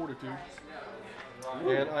 4 fortitude,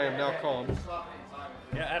 and I am now calm.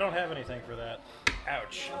 Yeah, I don't have anything for that.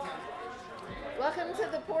 Ouch. Welcome to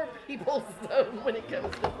the poor people's zone when it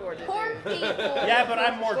comes to fortitude. Poor people. Yeah, but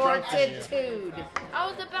I'm more drunk than you. Fortitude. I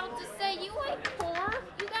was about to say, you ain't poor.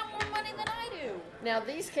 You got more money than I do. Now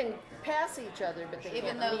these can pass each other, but they Even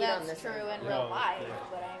can't though meet on that's this true one. in real life.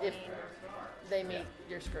 But I If mean, they meet,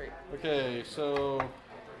 you're screwed. Okay, so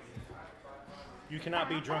You cannot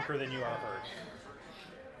be drunker than you are hurt.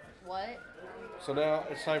 what? now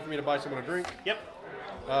it's time for me to buy someone a drink. Yep.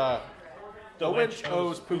 The wench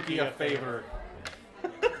owes Pookie a favor.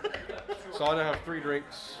 So I now have 3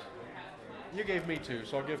 drinks. You gave me 2,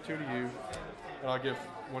 so I'll give 2 to you, and I'll give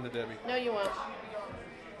 1 to Debbie. No, you won't.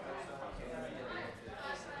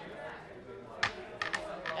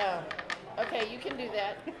 Oh, okay, you can do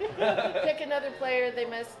that. Pick another player. They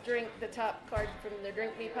must drink the top card from their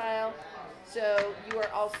drink me pile. So you are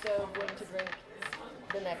also going to drink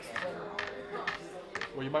the next one.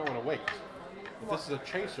 Well, you might want to wait. If this is a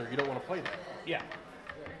chaser, you don't want to play that. Yeah.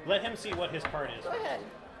 Let him see what his card is. Go ahead.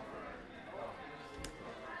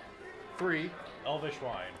 3. Elvish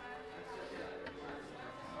wine.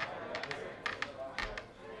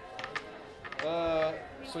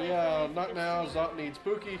 So yeah, not now. Zot needs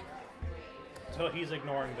Pookie. So he's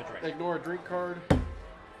ignoring the drink. Ignore a drink card.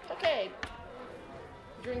 Okay.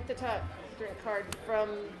 Drink the top drink card from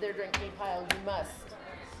their drink me pile. You must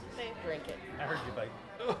drink it. I heard you bite.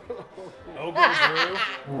 Ogre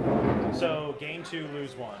Drew. So gain 2,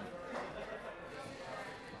 lose 1.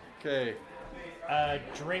 Okay.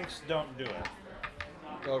 Drinks don't do it.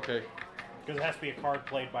 Okay. Because it has to be a card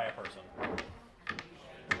played by a person.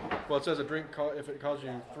 Well, it says a drink if it causes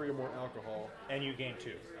you 3 or more alcohol. And you gain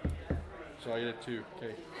 2. So I did 2.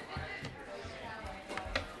 Okay.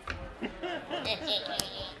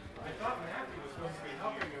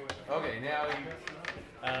 Okay, now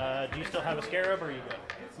you. Do you still have a scarab or are you good?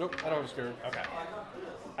 Nope, I don't have a scarab. Okay.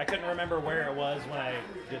 I couldn't remember where it was when I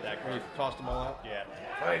did that We card. tossed them all out. Yeah.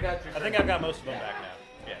 I got your I think I've got most of them back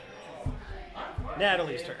now. Yeah.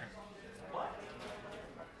 Natalie's turn.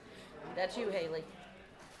 That's you, Haley.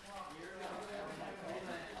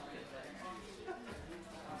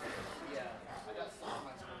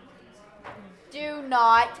 Do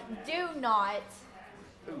not. Do not.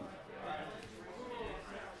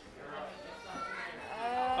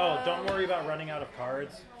 Oh, don't worry about running out of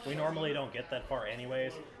cards. We normally don't get that far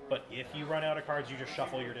anyways, but if you run out of cards, you just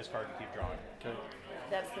shuffle your discard and keep drawing. Okay.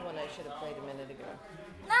 That's the one I should have played a minute ago.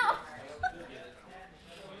 No.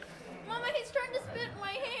 Mama, he's trying to spit in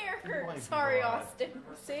my hair. Sorry, Austin.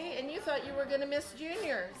 See, and you thought you were going to miss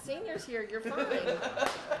Junior. Senior's here, you're fine.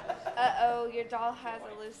 Uh-oh, your doll has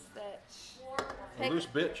a loose stitch. A loose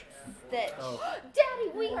bitch. Stitch. Oh. Daddy,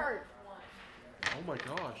 we are. Oh my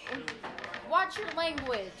gosh. Watch your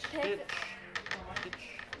language.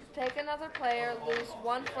 Take another player, lose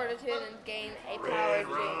 1 fortitude, and gain a power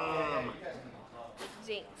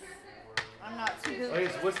jinx. I'm not too. Okay,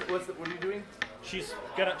 so what are you doing? She's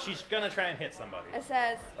gonna try and hit somebody. It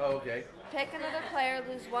says, Oh, okay. pick another player,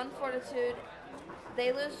 lose 1 fortitude.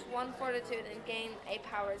 They lose 1 fortitude and gain a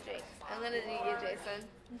power jinx. I'm gonna do you, Jason.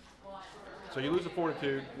 So you lose a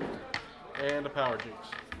fortitude and a power jinx.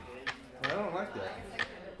 I don't like that.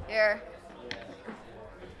 Here.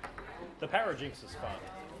 The power jinx is fun.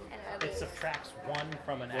 And I It lose. subtracts 1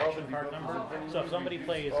 from an action card number. So if somebody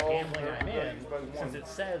plays gambling I'm in, since it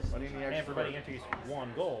says everybody antes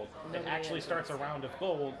 1 gold, it actually starts a round of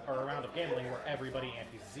gold or a round of gambling where everybody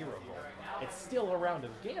antes 0 gold. It's still a round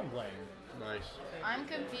of gambling, Nice. I'm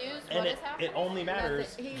confused. and What it is happening? only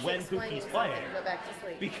matters He's when explaining Pookie's something playing. to Go back to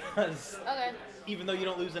sleep. Because Okay. even though you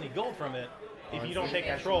don't lose any gold from it, if you don't take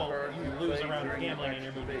control, you lose a round of gambling and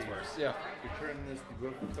your mood gets worse. Yeah. Return this to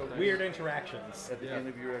book token Weird interactions. at the end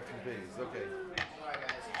of your action phase. Okay.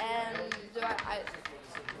 And do so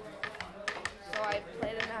I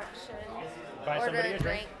played an action. Buy Order somebody a a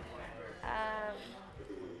drink.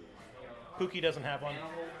 Pookie doesn't have one.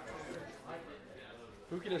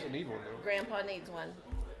 Pookie doesn't need one though. Grandpa needs one.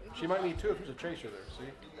 She might need 2 if there's a chaser there,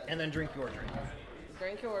 see? And then drink your drink.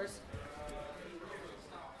 Drink yours.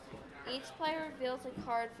 Each player reveals a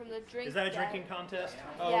card from the drink Is that a deck. drinking contest?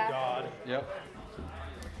 Oh Yeah. God. Yep.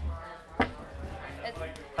 It's-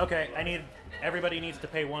 Okay, everybody needs to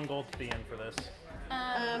pay 1 gold to the end for this.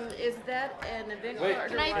 Is that an event Wait.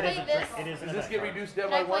 card or Can I what? play It is a this? drink. It is an Does this event get card. reduced down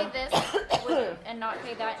Can I by play 1? this and not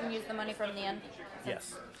pay that and use the money from the end?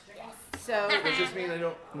 Yes. So, Does this mean I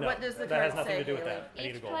don't? No, What does the that has card nothing say, to do with Haley? that. I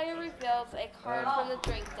need a Each gold. player reveals a card from the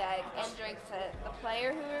drink deck and drinks it. The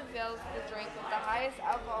player who reveals the drink with the highest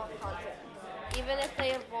alcohol content, even if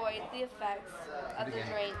they avoid the effects of the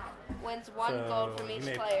drink, wins 1 So gold from you each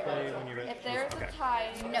may player. play when you're ready. If there is Okay. a tie,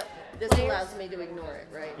 No. This Players- allows me to ignore it,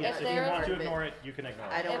 right? Yes, If if you there want is- to ignore it, you can ignore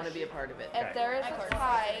I it. don't want to be a part of it. if there is a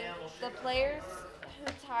tie, the players who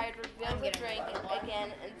tied reveal the drink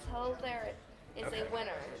again until there is a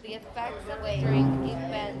winner. The effects of the drink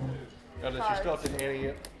event And then she still have to nanny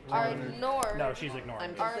it. are ignored. No, she's ignoring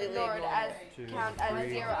I'm it. Are completely ignored ignoring as Two, count as three.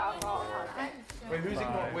 0 alcohol content. Wait, who's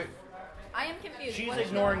ignoring? Wait. I am confused. She's What is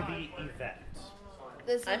ignoring going the event.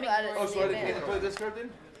 This is I'm what ignoring Oh, is so I didn't event. get to play this card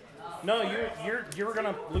then? No, you're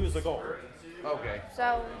gonna lose a goal. Okay.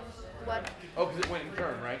 So what? Oh, because it went in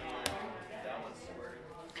turn, right?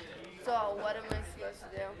 So what am I supposed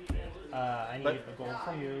to do? I need a gold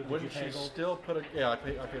from you. Did you Wouldn't pay she gold? still put a? Yeah, I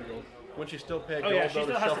paid a gold. Wouldn't she still pay a Oh gold? yeah, she though,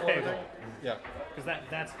 still has to shuffle pay a everything? gold. Yeah. Because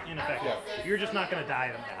that's ineffective. Yeah. You're just not gonna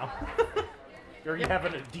die them now. Or you have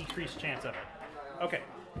a decreased chance of it. Okay,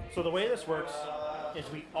 so the way this works is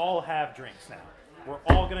we all have drinks now. We're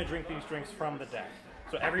all gonna drink these drinks from the deck.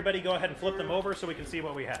 So everybody go ahead and flip them over so we can see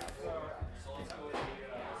what we have.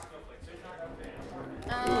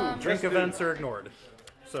 Drink events are ignored.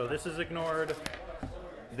 So this is ignored.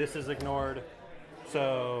 This is ignored.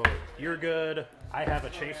 So you're good. I have a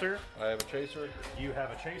chaser. I have a chaser. You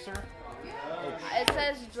have a chaser. It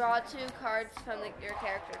says draw 2 cards from your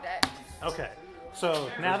character deck. Okay. So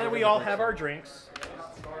now that we all have our drinks,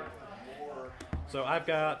 so I've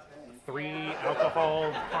got 3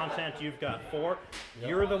 alcohol content. You've got 4.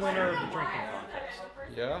 You're the winner of the drinking contest.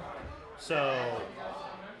 Yeah. So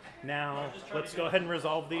now let's go ahead and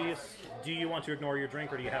resolve these. Do you want to ignore your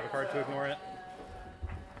drink, or do you have a card to ignore it?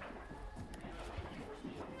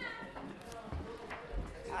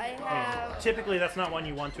 I have. Typically, that's not one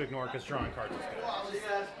you want to ignore because drawing cards is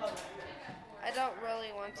good. I don't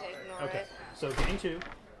really want to ignore Okay, it. so gain 2,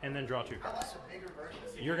 and then draw 2 cards.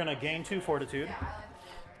 You're gonna gain 2 fortitude.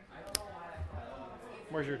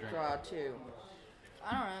 Where's your drink? Draw 2.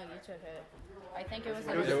 I don't know. You took it. I think it was.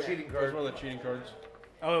 It was a cheating It was card. one of the cheating cards.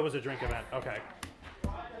 Oh, it was a drink event. Okay.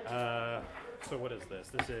 So what is this?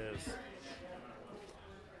 This is.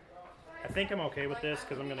 I think I'm okay with this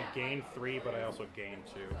because I'm gonna gain 3, but I also gain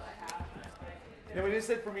 2. No, it just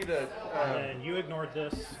said for me to. And then you ignored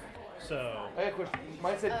this, so I had a question.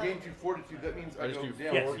 Mine said gain 2 fortitude. That means I just go do-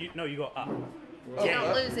 down. yes, you go up. You Oh, don't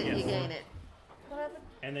up? lose it, you Yes. gain it. What happened?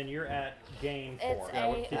 And then you're at gain 4. It's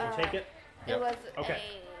a. Did you take it? It was Okay.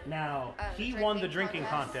 Now he won the drinking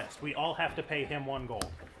contest. We all have to pay him 1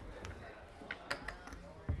 gold.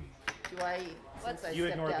 Do I, since I You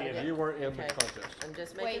stepped ignored out the of event. it? You weren't in the Okay. contest. I'm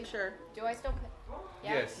just making Wait. sure. Do I still?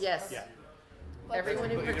 Yeah? Yes. Yes. Yeah. Everyone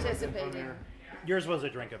who Put your difference in participated. there. Yours was a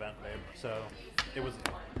drink event, babe. So it was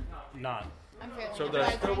not. I'm feeling. So it.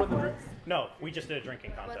 there's still with the No, we just did a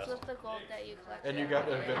drinking What's contest. with the gold that you collected? and you got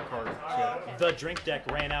the event card. The drink deck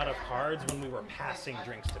ran out of cards when we were passing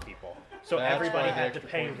drinks to people. So That's everybody why the had to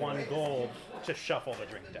extra pay point. 1 gold to shuffle the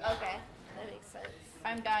drink deck. Okay, that makes sense.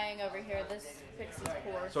 I'm dying over here. This Pixie's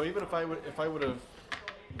poor. So even if I would have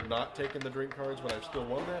not taken the drink cards, would I have still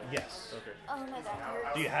won that? Yes. Okay. Oh my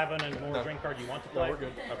god. Do you have an ignore No. drink card you want to No, play? we're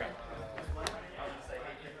good. Okay.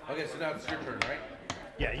 Okay, so now it's your turn, right?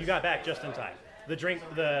 Yeah, you got back just in time. The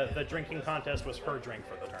drinking contest was her drink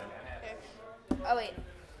for the turn. Oh wait.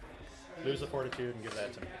 Lose the fortitude and give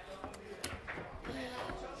that to me.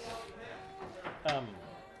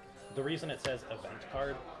 The reason it says event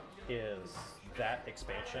card is that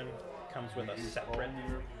expansion comes with a separate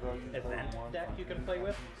event deck you can play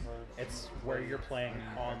with. It's where you're playing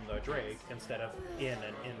on the Drake instead of in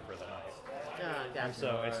and in for the night. Oh, And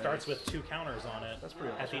so it starts with 2 counters on it. That's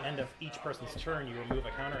pretty At the end of each person's turn, you remove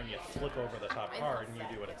a counter and you flip over the top card and you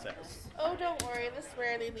do what it says. Oh, don't worry. This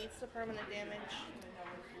rarely leads to permanent damage.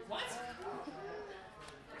 What?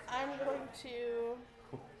 I'm going to.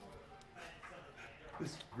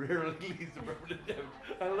 This rarely leads to permanent damage.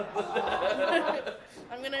 I love that.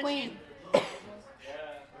 I'm gonna Queen.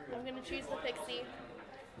 I'm gonna choose the pixie.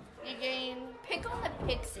 You gain Pick on the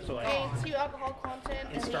Pixie. So like, gain 2 alcohol content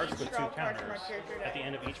it and starts each with 2 draw a card from our counters. character At the deck.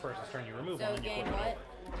 end of each person's turn, you remove So one and you gain flip it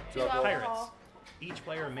what? over. 2 alcohol. Pirates. Each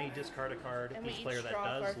player may discard a card. And we Each player each that draw a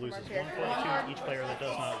does card from loses our 1 character. fortitude. Each player that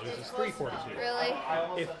does not loses 3 fortitude.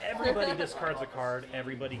 Really? If everybody discards a card,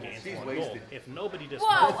 everybody gains She's 1 gold. wasted. If nobody Whoa!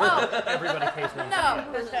 discards, Whoa! everybody pays 1 No.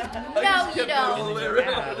 gold. No, you don't. And then you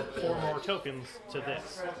add 4 more tokens to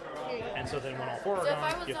this. And so then when all 4 are So if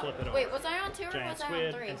I gone, was you flip it on, over. wait, was I on 2 or Giant was I on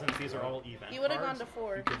squid, 3? and since these are all event You would have gone cards, to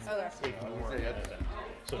 4. you can Okay. ignore an event.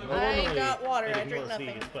 So I normally got water, it I drink ignores nothing.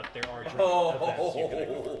 these, but there are drink events you can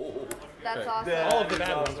ignore. That's Okay. awesome. All of the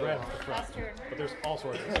bad ones right off the front. Last turn. But there's all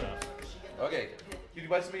sorts of stuff. Okay. Did you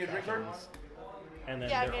buy some of your drink card? and then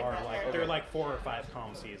Yeah, I there gave are that like her. there are like 4 or 5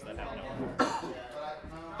 calm seas that have no.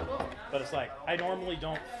 But it's like I normally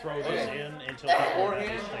don't throw this in until people have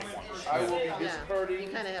Beforehand, this thing once. I will be Yeah, you discarding.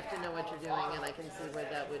 kind of have to know what you're doing, and I can see where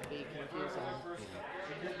that would be confusing.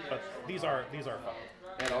 But these are fun.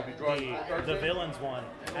 And I'll be drawing The villains one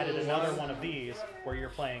added another one of these where you're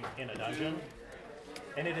playing in a dungeon,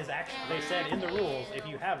 and it is actually they said in the rules if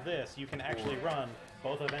you have this you can actually run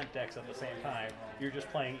both event decks at the same time. You're just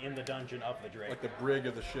playing in the dungeon of the Drake. Like the brig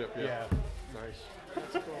of the ship. Yeah. Nice.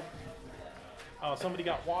 That's cool. Oh, somebody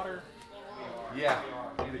got water. Yeah.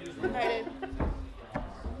 I did.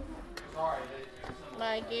 And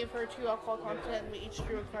I gave her 2 alcohol content, and we each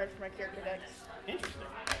drew a card for my character decks. Interesting.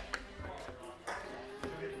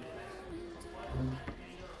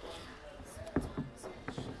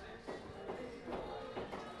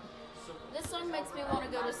 This song makes me want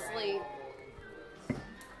to go to sleep.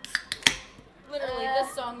 Literally,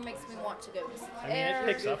 this song makes me want to go to sleep. I mean, it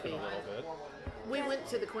picks up in a little bit. We went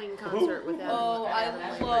to the Queen concert with Adam, Oh, I Adam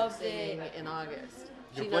Lambert loved singing it. in August.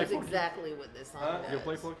 You She play knows Funky? exactly what this song does. You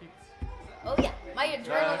play Floki? Oh yeah, my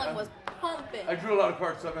adrenaline was pumping. I drew a lot of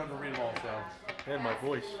cards, so I'm having to read them all. So. And my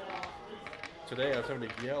voice. Today I was having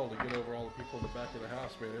to yell to get over all the people in the back of the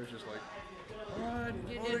house, man. It was just like,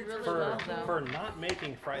 You did really For well, though. for not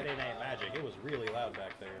making Friday Night Magic, it was really loud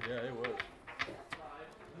back there. yeah, it was.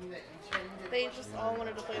 They just all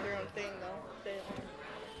wanted to play their own thing, though. They didn't want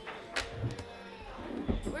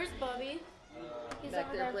Where's Bobby? He's Back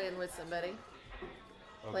over there there. playing with somebody.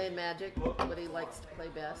 Playing Magic, what he likes to play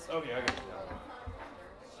best. Okay, I got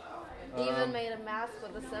He even made a mask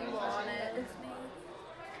with a symbol on it.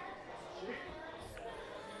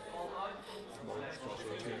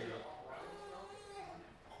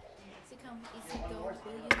 Easy come, easy go.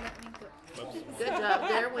 Will you let me go? Good job.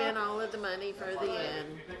 There went all of the money for the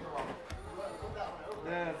end.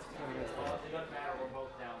 That's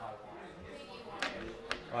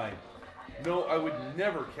Fine. No, I would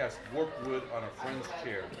never cast Warp Wood on a friend's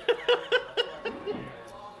chair.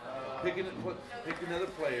 Pick another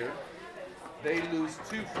player. They lose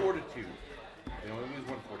 2 fortitude. They only lose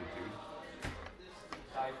 1 fortitude.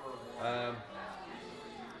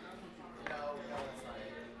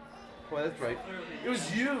 Well, that's right. It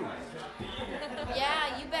was you.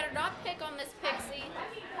 Yeah, you better not pick on this pixie.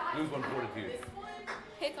 Lose 1 fortitude.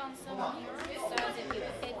 Pick on someone else. So if you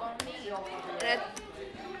pick on me.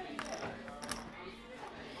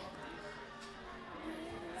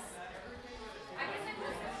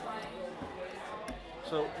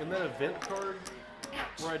 So in that event card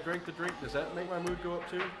where I drank the drink, does that make my mood go up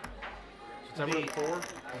too? Since I'm at 4?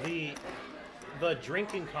 The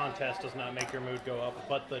drinking contest does not make your mood go up,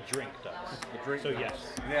 but the drink does. The drink So does. yes.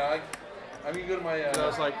 Now, I'm going to go to my... And I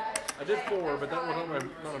was like, I did 4, but that was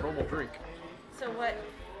not a normal drink. So why'd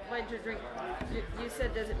your drink? You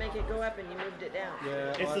said does it make it go up, and you moved it down.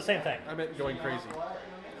 Yeah, It's the same thing. I meant going crazy.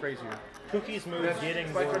 Crazier. Cookie's mood That's- getting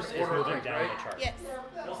if I worse just is order a moving drink, down right? the chart. Yes.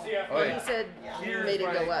 Oh, He yeah. said you Here's made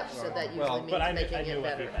it go my- up, so that usually Well, means But I making knew it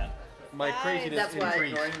what he better. meant. My craziness That's why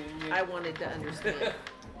increased. I wanted to understand.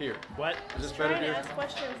 Here. What? Is this better, Trying to dear? ask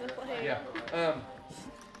questions and play. Yeah.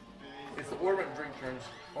 It's the ornament drink turns.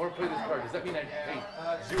 I want to play this card. Does that mean I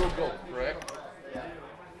pay 0 gold, correct?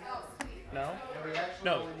 No?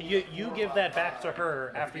 No, you give that back to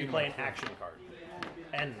her after you play an action card.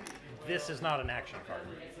 And this is not an action card.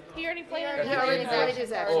 He already played That's He already played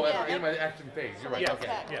his action Oh, card. at the end of my action phase. You're right. Yeah,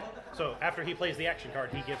 Okay. yeah. So after he plays the action card,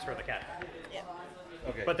 he gives her the cat. Yeah.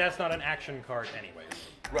 Okay. But that's not an action card anyways.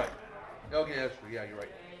 Right. Okay, that's true. Yeah, you're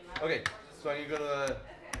right. Okay, so I'm going to go to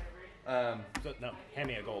the... So, no, hand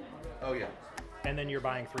me a gold. oh, yeah. And then you're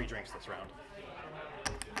buying 3 drinks this round.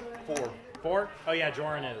 4. 4? Oh yeah,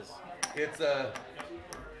 Joran is. It's,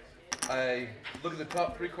 I look at the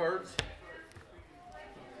top 3 cards.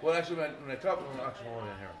 Well, actually, when I top... Actually, hold on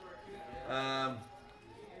in here.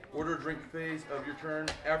 Order a drink phase of your turn.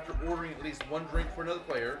 After ordering at least 1 drink for another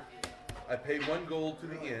player, I pay 1 gold to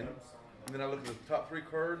the end. And then I look at the top 3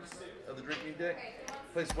 cards of the drinking deck.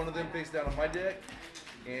 Place one of them face down on my deck.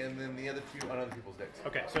 And then the other 2 on other people's decks.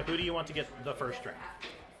 Okay, so who do you want to get the first drink?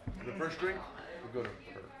 The first drink will go to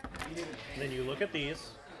her. Then you look at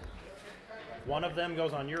these. One of them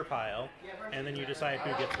goes on your pile, and then you decide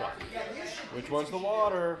who gets what. Which one's the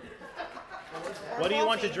water? What do you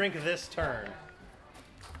want to drink this turn?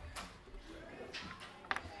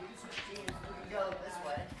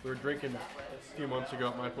 We were drinking a few months ago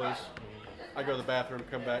at my place. I go to the bathroom,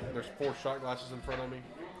 come back, and there's 4 shot glasses in front of me.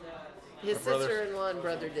 His My brothers- sister-in-law and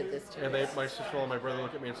brother did this to And us. my sister-in-law and my brother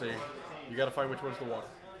look at me and say, you got to find which one's the water.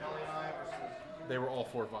 They were all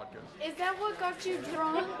 4 vodka. Is that what got you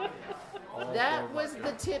drunk? That was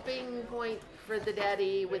the tipping point for the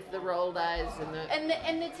daddy with the rolled eyes and the.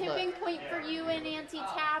 And the tipping point for you and Auntie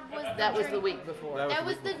Tab was That was the week before. That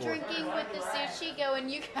was the drinking with the sushi go,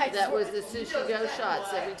 and you guys. That was the sushi go shots.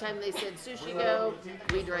 Every time they said sushi go,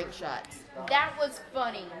 we drank shots. That was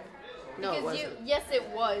funny. No, it Because wasn't. yes, it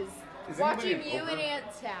was. Is Watching anybody you over? and Aunt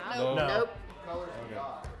Tab. No. No. Nope.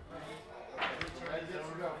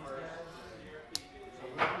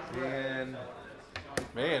 And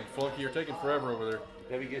Man, Flunky, you're taking forever over there.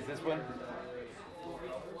 Debbie gets this one.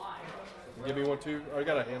 Give me one too. Oh, I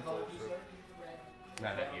got a handful. So.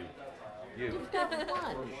 Not you. You. You've got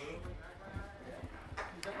one.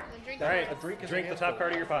 All right, A drink is drink a the top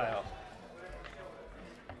card of your pile.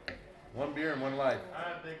 One beer and one life.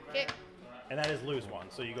 Okay. And that is lose one.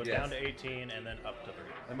 So you go Yes. down to 18 and then up to 3.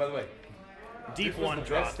 And by the way, Deep this was one the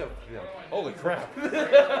drop. best of, yeah. Holy crap. Caitlin.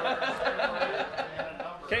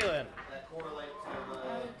 That correlate to the.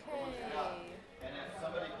 Okay. And if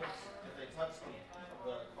somebody puts, if they touch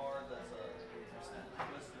the card that's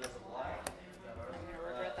listed as a life, I'm gonna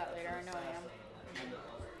regret that later. I know I am. you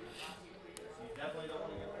definitely don't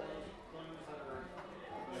want to get those clues that are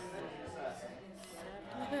assassin.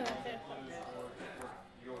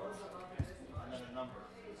 Yours. And then a number.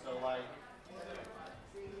 So like,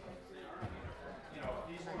 you know, if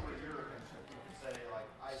these things were your attention, you could say like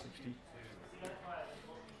I 60.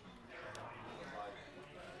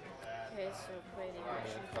 Okay, so play the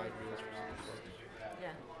action card. Yeah.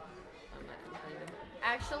 I'm not complaining.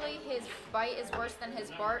 Actually, his bite is worse than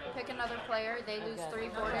his bark. Pick another player. They lose 3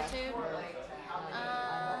 fortitude.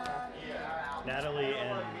 Natalie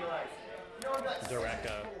and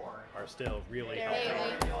Dereka are still really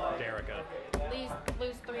Haley. Dereka.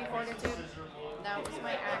 Lose 3 fortitude. That was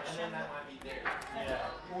my action.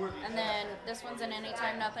 And then this one's an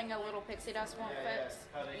anytime nothing. A little pixie dust won't fix.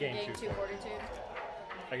 Gain Gain 2 2 fortitude.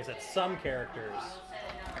 Like I said, some characters.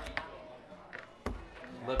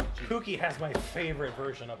 Love you. Pookie has my favorite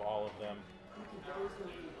version of all of them. Oh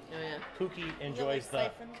yeah. Pookie enjoys the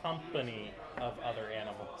siphon? company of other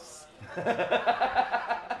animals.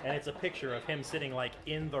 And it's a picture of him sitting like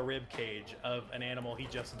in the rib cage of an animal he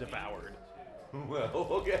just devoured. Well,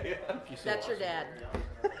 okay. That's your dad.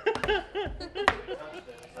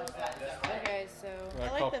 Okay, so I I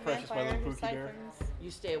call like the Precious my vampire little who Pookie bear. siphons.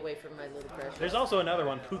 You stay away from my little precious. There's also another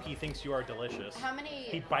one, Pookie thinks you are delicious. how He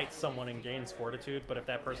many? bites someone and gains fortitude, but if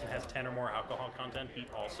that person has 10 or more alcohol content, he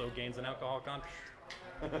also gains an alcohol content.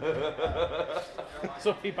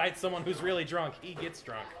 So if he bites someone who's really drunk, he gets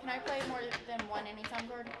drunk. Can I play more than one anytime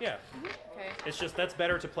card? Yeah. Okay. It's just that's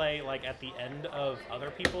better to play like at the end of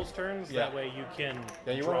other people's turns. Yeah. That way you can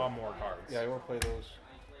Yeah, you draw wanna- more cards. Yeah, you want to play those.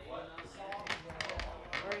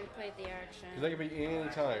 Already played the action. Because that can be any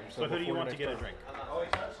time. So who do you before want your to get a next drink?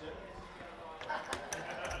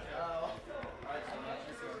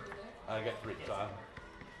 I got 3, so I'm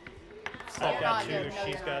I've You're got not 2, good. No,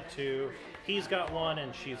 she's you're got not. 2, he's got 1,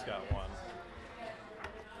 and she's got 1.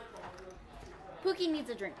 Pookie needs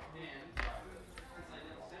a drink.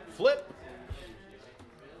 Flip.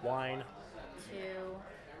 Wine. 2.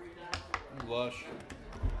 turn. Lush.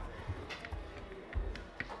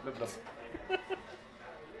 Lip, lip.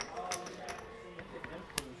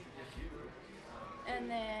 And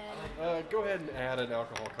then Go ahead and add an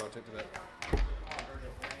alcohol content to that.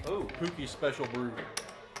 Oh, Pookie special brew.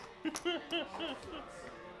 you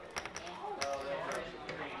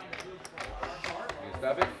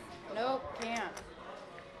stop it? nope, can't.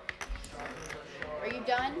 Are you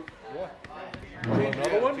done? Yeah. Change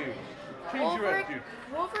Another your one? attitude. Change your Wolfric, attitude.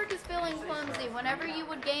 Wolfric is feeling clumsy. Whenever you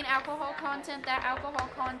would gain alcohol content, that alcohol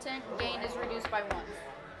content gain is reduced by 1.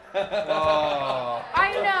 Oh.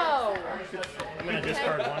 I know. I'm gonna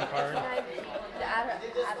discard 1 card. Can I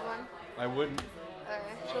add one? I wouldn't.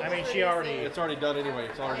 Okay. I mean, she already. It's already done anyway.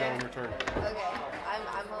 It's already done on your turn. Okay.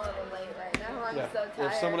 I'm a little late right now. I'm Yeah. so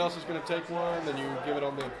tired. If someone else is going to take one, then you give it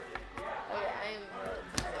on them. Okay, I'm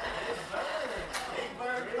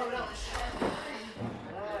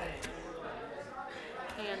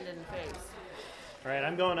Hand and face. All right,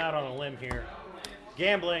 I'm going out on a limb here.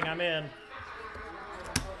 Gambling, I'm in.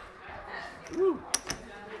 Woo.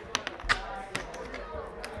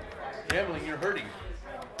 Gambling, you're hurting.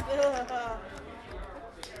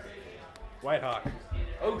 White Hawk.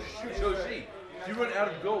 Oh, shoot, so she. You run out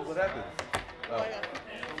of gold, what happens? Oh.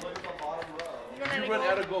 You run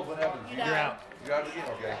out of gold, what happens? You You're die. out. You're out again?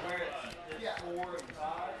 Okay.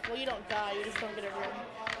 Well, you don't die. You just don't get a room.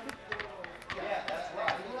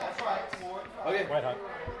 Okay. White Hawk.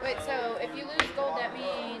 Wait, so if you lose gold, that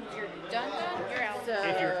means you're done. You're out. So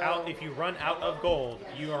If you're out, if you run out of gold,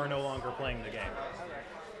 you are no longer playing the game.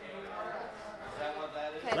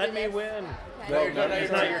 Can I Let do me this? win. Can I No, do no, this?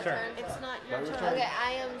 it's not your turn. It's not your Not your turn. Okay,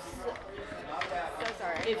 I am so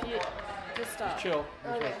sorry. If you just stop. Chill.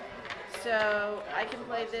 Okay. So I can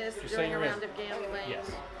play this Just say during a you're in. round of gambling.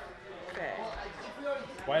 Yes. Okay.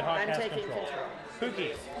 White Hawk I'm has taking control.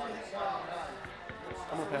 Pookie.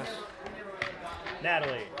 I'm gonna pass.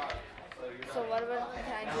 Natalie. So what about, can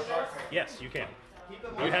I do this? Yes, you can.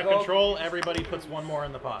 You have control. Everybody puts one more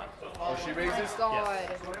in the pot. Oh, she raises? God.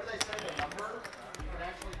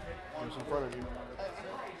 Who's in front of you?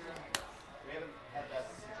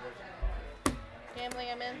 Gambling,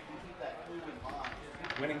 I'm in.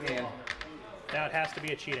 Winning hand. Now it has to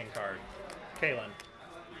be a cheating card. Kaylin.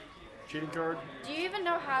 Cheating card. Do you even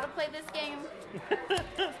know how to play this game?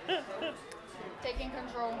 Taking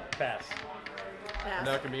control. Pass. Pass.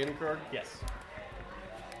 Now it can be any card. Yes.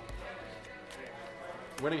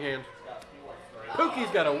 Winning hand.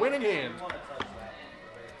 Pookie's got a winning hand.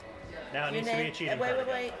 Now it You needs to be a name- cheating wait, card.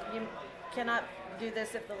 wait, wait. You cannot do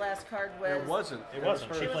this if the last card was. It wasn't. It That was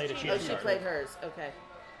wasn't. She hers. played a cheating Oh, card. she played hers. Okay.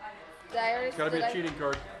 Did I already It's gotta be did a I- cheating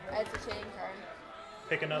card. It's a cheating card.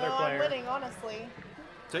 Pick another No, player. I'm winning, honestly.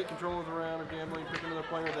 Take control of the round of gambling. Pick another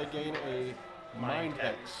player. They gain a mind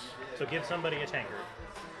hex. So give somebody a tankard.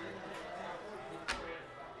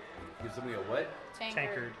 Give somebody a what?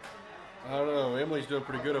 Tankard. I don't know. Emily's doing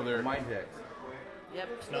pretty good over there. Mind hex. Yep.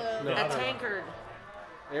 No, No. A other one. tankard.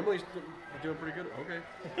 Emily's doing pretty good. Okay.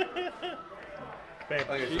 Babe,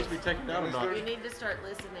 Okay, She needs to be taken down a notch. You need to start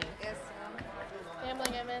listening. Yes, ma'am.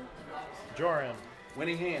 Gambling, I'm in. Joran.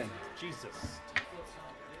 Winning hand. Jesus.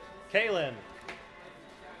 Kaylin.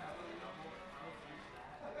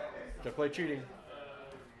 Gotta play cheating.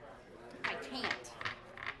 I can't.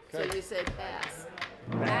 So Okay. you say pass.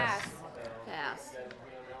 Pass. Pass.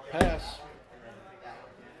 Pass.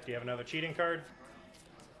 Do you have another cheating card?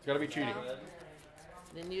 It's gotta be cheating.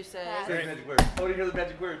 Then you say. Pass. Say the magic words. Oh, you hear the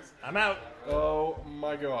magic words. I'm out. Oh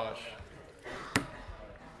my gosh.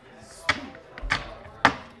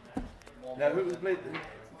 Now, who played?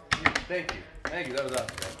 Thank you. Thank you. That was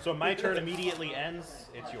awesome. So my turn immediately ends.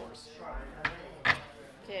 It's yours.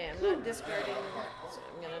 Okay, I'm not discarding, so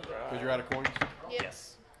I'm gonna draw. Because you're out of coins.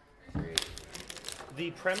 Yes.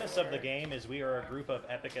 The premise of the game is we are a group of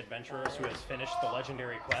epic adventurers who has finished the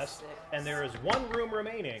legendary quest, and there is one room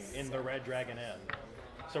remaining in the Red Dragon Inn.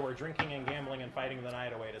 So we're drinking and gambling and fighting the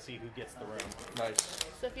night away to see who gets the room. Nice.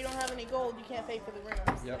 So if you don't have any gold, you can't pay for the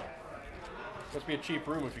rooms. Yep. Must be a cheap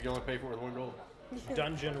room if you can only pay for it with 1 gold.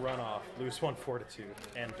 Dungeon Runoff, lose 1 fortitude,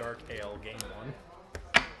 and Dark Ale, gain 1.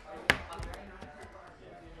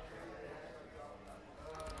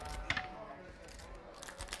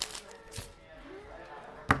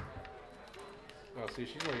 Oh, see,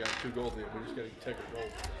 she's only got 2 gold there. We just gotta take her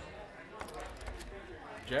gold.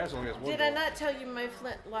 Jazz only has 1 Did gold. I not tell you my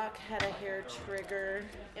flintlock had a hair trigger?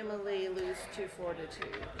 Emily, lose 2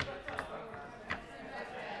 fortitude.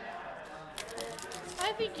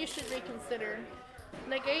 I think you should reconsider.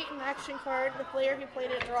 Negate an action card. The player who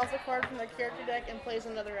played it draws a card from their character deck and plays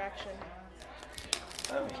another action.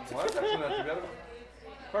 Well, that's actually not too bad of a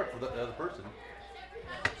part for the other person.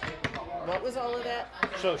 What was all of that?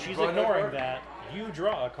 So she's Draw another ignoring card? that. You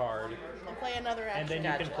draw a card, And play another action. and then you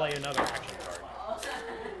can Gotcha. play another action card.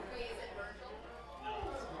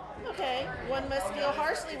 Okay, one must deal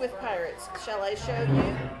harshly with pirates. Shall I show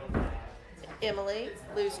you? Emily,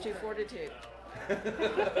 lose 2 fortitude.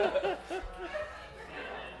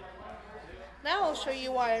 Now I'll show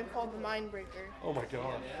you why I'm called the Mindbreaker. Oh my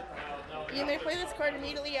gosh. You may play this card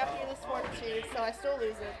immediately after this fortitude, so I still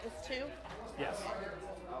lose it. It's 2. Yes.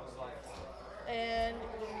 And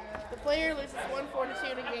the player loses 1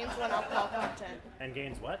 fortitude and gains 1 alcohol content. And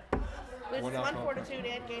gains what? Loses 1 1 alcohol. fortitude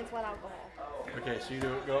and gains 1 alcohol. Okay, so you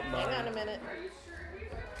do it. Go up 9. Hang on a minute.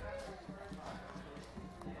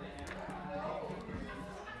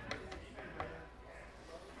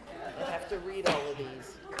 I have to read all of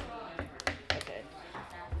these. Okay.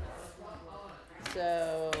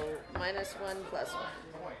 So, -1, +1.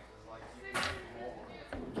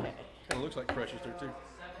 Okay. Kind of looks like Precious there too.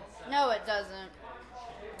 No, it doesn't.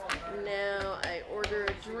 Now I order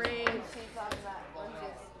a drink. She's on that one.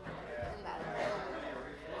 She's in that.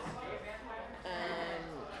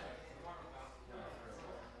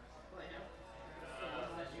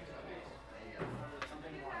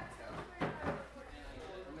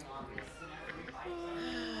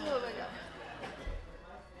 Oh my god.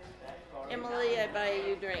 Emily, I buy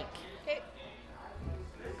you drink. Okay.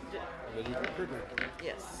 And then you can trigger.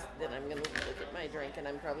 Yes. Then I'm gonna look at my drink, and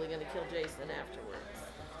I'm probably gonna kill Jason afterwards.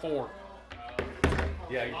 4.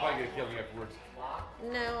 Yeah, you're probably gonna kill me afterwards.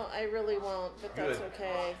 No, I really won't, but that's Good.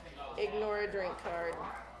 okay. Ignore a drink card.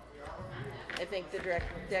 I think the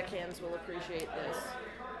deckhands will appreciate this.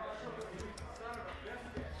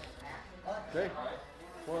 Okay.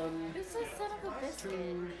 1, Who says son of a biscuit?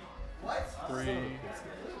 2, 3,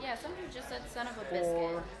 Yeah, somebody just said son of a 4.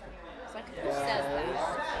 biscuit. It's like, who says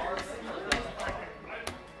that?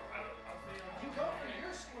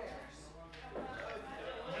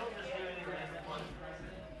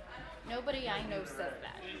 Nobody I know says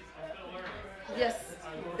that. Yes,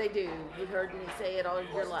 they do. You've heard me say it all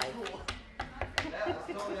your life.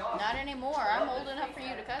 Not anymore. I'm old enough for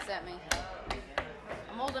you to cuss at me.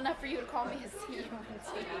 I'm old enough for you to call me a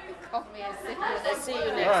C-U-N-T. Call me a C-U-N-T. I'll see you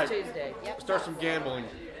next All right. Tuesday. Yep. Start some gambling.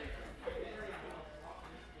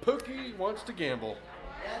 Pookie wants to gamble.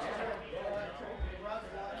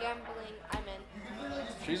 Gambling, I'm in.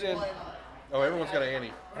 She's in. Oh, everyone's got an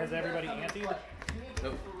Annie. Has everybody anteed?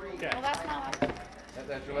 Nope. Okay. Well, that's not.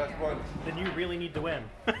 That's your last one. Then you really need to win.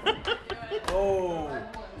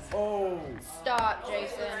 Oh. Stop,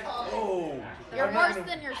 Jason. Oh. You're I'm not worse gonna-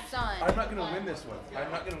 than your son. I'm not going to win this one.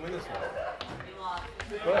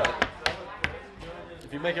 But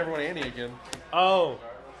If you make everyone Annie again. Oh,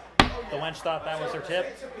 the wench thought that was her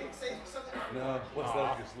tip. no, what's that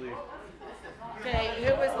up your sleeve? Okay,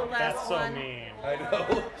 who was the last That's so one? mean. I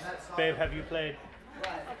know. Babe, have you played?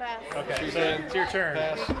 I'll pass. Okay, She's so in. it's your turn.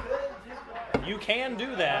 Pass. You can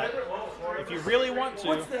do that if you really want to.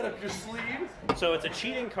 What's that up your sleeve? So it's a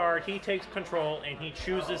cheating card. He takes control and he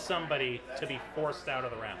chooses somebody to be forced out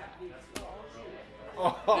of the round.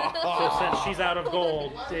 So since she's out of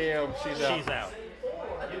gold, Damn, she's out. she's out.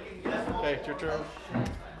 Okay, it's your turn.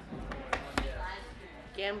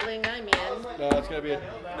 Gambling, I'm in. No, it's gonna be a.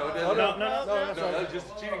 No, it No, doesn't. no, no. No, that was just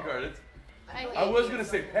a cheating card. I I hate was you. going to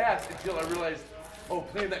say pass until I realized, oh,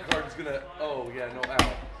 playing that card is going to, oh, yeah, no,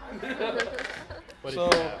 ow. What So-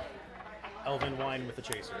 did you have? Elven wine with the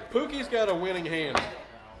chaser. Pookie's got a winning hand.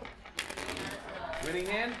 Winning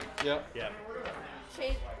hand? Yep. Yeah.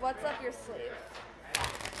 Chase, what's up your sleeve?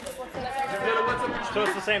 What's up Taylor, what's up your So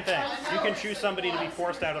it's the same thing. You can choose somebody to be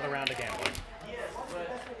forced out of the round of gambling.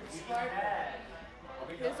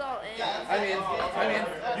 Who's all in? I'm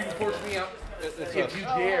in. You can force me out. It's If us. you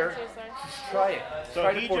dare, try it. So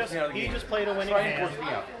Try to he force me out of the he game. just played a winning Try and hand. force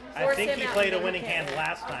me out. I Force think him he out played a and winning then he hand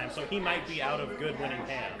last time, so he might be out of good winning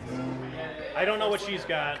hands. I don't know what she's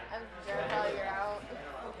got. I'm sure how you're out.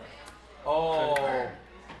 Oh.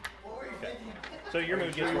 So your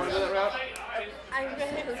mood gets You want worse. to go that route? I'm gonna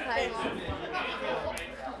hit this time off.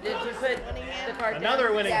 Did you put the card Another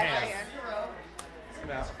down? winning Yeah, hand.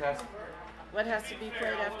 Pass. What has to be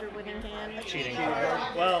played after winning hand? Cheating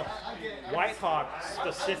card. Well, Whitehawk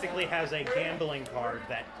specifically has a gambling card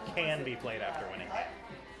that can be played after winning hand.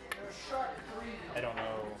 I don't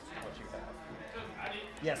know what you have.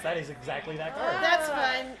 Yes, that is exactly that card. That's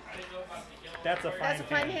fine. That's a fine That's a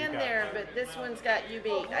fine you hand got. there, but this one's got you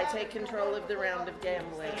beat. I take control of the round of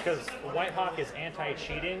gambling. Because Whitehawk is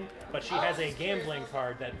anti-cheating, but she has a gambling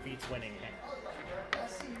card that beats winning hand.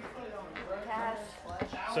 Pass.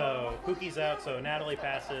 So Pookie's out, so Natalie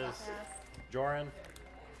passes. Joran?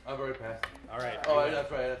 I've already passed. All right. Oh,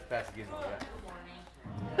 that's right. That's pass again.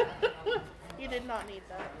 Yeah. You did not need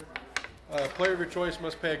that. Player of your choice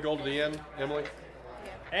must pay a gold to the end. Emily.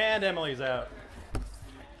 And Emily's out.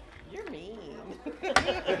 You're mean.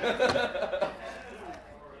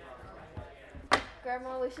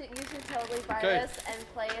 Grandma, you should totally buy Okay. this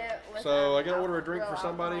and play it with So I gotta order a drink for real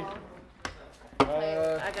somebody.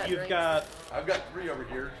 alcohol. I got You've drinks. got. I've got 3 over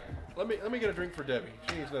here. Let me get a drink for Debbie.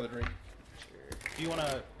 She needs another drink. Do you want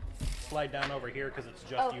to slide down over here because it's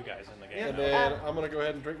just Oh. you guys in the And game? then I'm gonna go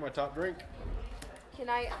ahead and drink my top drink. Can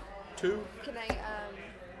I 2 can I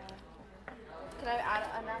add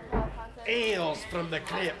an alcohol content? ales from the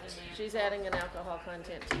crypt. She's adding an alcohol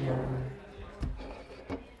content to you.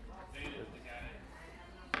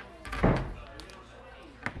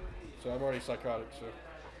 So I'm already psychotic. So.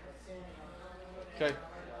 Okay.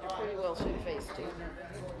 You're pretty well shit-faced too.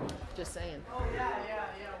 Just saying.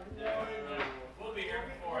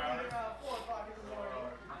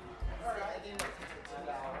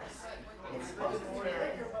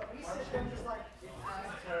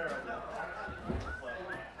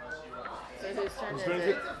 So whose turn is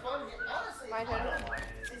it? My turn.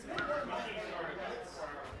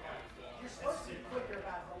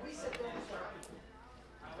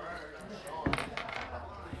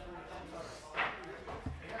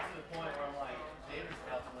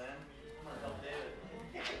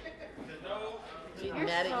 She's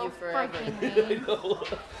mad at you forever. Freaking mean.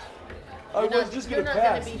 I was just You're going to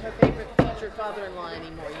not going pass. to be her favorite feature. your father-in-law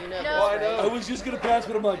anymore. You know. No. this, Well, I right? know. I was just gonna pass,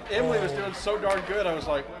 but I'm like, Emily was doing so darn good. I was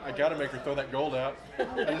like, I got to make her throw that gold out.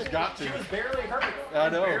 I just got to. She was barely hurt. I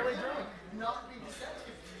know. Barely drunk.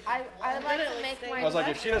 I'd like to make my. I was like,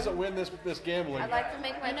 if she doesn't win this gambling, I'd like to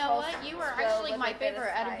make my. You know pulse what? You were go actually with my the greatest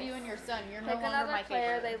favorite out of price. you and your son. You're no Pick longer another my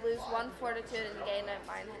player, favorite. they lose 1 fortitude and gain a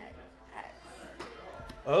mind hex.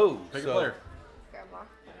 oh, pick so a player. Grandma.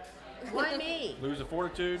 Why me? Lose a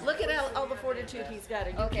fortitude. Look at all the fortitude he's got. Are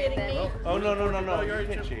you Okay, kidding then. me? Oh no, you you already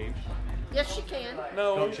can't chose- change. Yes, she can.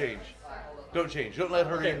 No. Don't change. Don't change. Don't let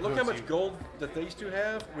her Okay, look how influence much you. gold that these two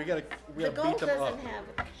have. We gotta The beat gold them doesn't up.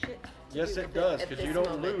 have shit. to Yes, do it with does, at because this you don't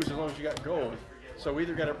moment. lose as long as you got gold. So we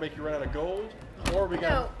either got to make you run out of gold, or we No,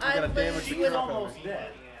 got I to lose damage the She's crap out of almost me.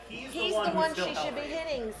 dead. He's He's the one, the one who's still she should be healthy.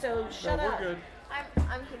 hitting. So shut No, up. we're good.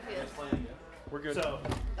 I'm confused. We're good. So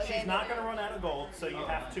Okay, she's not going to run out of gold. So you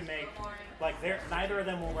have to make neither of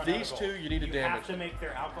them will run out of These gold. two, you need to You damage have to make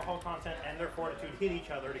their alcohol content and their fortitude hit each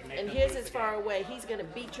other to make And them his lose is the far game. away. He's going to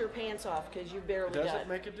beat your pants off because you barely Doesn't got.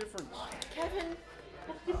 make a difference. Kevin,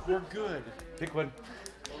 We're good. Pick one.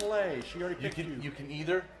 Play. She already You picked can you can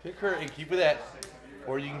either pick her and keep with that,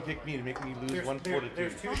 or you can pick me to make me lose one fortitude.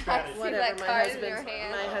 There's two strategies. See whatever. that My card in your husband's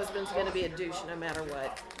hand? my husband's going to be a douche no matter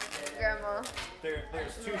what. Grandma.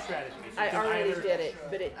 There's two strategies. You I can already either- did it,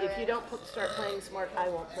 but if you don't start playing smart, I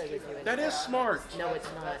won't play with you anymore. That is smart. No, it's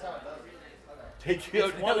not. Take you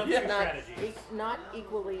It's one of two yeah. Not, strategies. not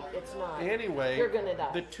equally. It's not. Anyway, You're gonna die.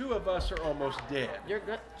 the two of us are almost dead. You're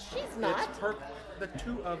good. She's not. The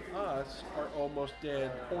two of us are almost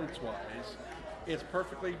dead points wise. It's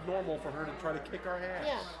perfectly normal for her to try to kick our ass.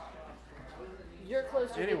 Yeah. You're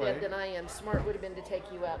closer Anyway. to dead than I am. Smart would have been to take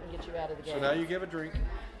you out and get you out of the game. So now you give a drink.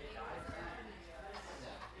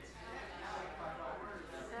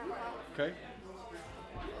 Okay.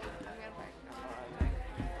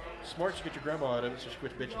 Smart should get your grandma out of it so she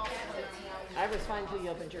quits bitching. I was fine till you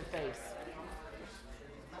opened your face.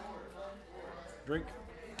 Drink.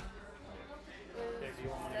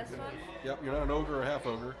 This one? Yep, you're not an ogre or a half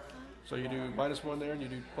ogre. So you do -1 there and you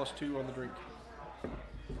do +2 on the drink.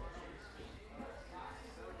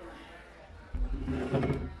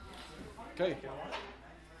 Okay.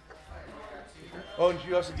 Oh, and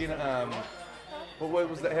she also gained what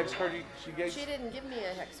was that hex card she gave? She didn't give me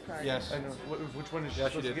a hex card. Yes. I know. Which one is she Yeah,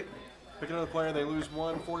 she supposed to did. get? Pick another player, they lose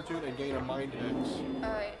 1 fortitude and gain a mind hex.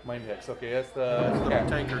 Alright. Mind hex. Okay, that's That's the the cat.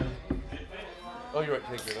 tankard. Oh, you're right,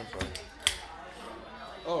 tankard. I'm sorry.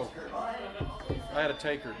 Oh. I had a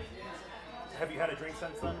tankard. Have you had a drink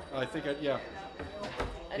since then? I think yeah.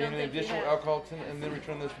 I Gain don't an think you additional have. alcohol and then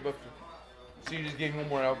return this buff. So you just gave me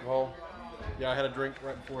more alcohol. Yeah, I had a drink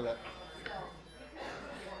right before that.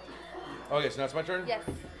 Okay, so now it's my turn. Yes.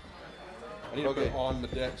 I need to put Okay. it on the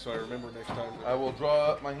deck so I remember next time. I will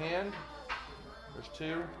draw up my hand. There's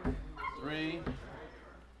 2, 3,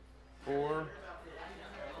 4,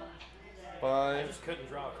 I 5, just couldn't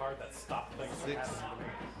draw a card that stopped things from 6, happening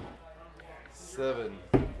to me. 7.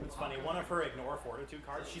 It's funny, one of her ignore fortitude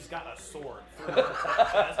cards, she's got a sword through her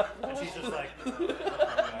chest, and she's just like,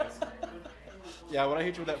 guys. Yeah, when I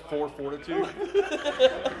hit you with that 4 fortitude,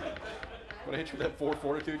 when I hit you with that 4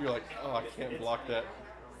 fortitude, you're like, oh, I can't block that.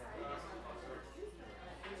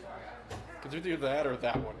 Because it's either that or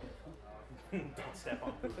that one. Don't step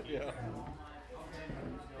on Pookie. Yeah.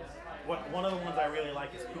 One of the ones I really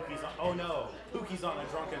like is Pookie's on. Oh no, Pookie's on a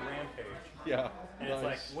drunken rampage, Yeah. and it's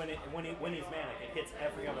like Nice. when he's manic, it hits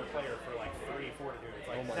every other player for like 3 fortitude. It's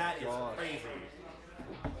like Oh my that is gosh. crazy.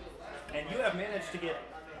 And you have managed to get,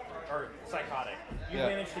 or psychotic. You Yeah.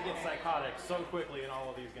 managed to get psychotic so quickly in all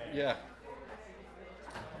of these games. Yeah.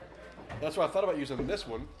 That's why I thought about using this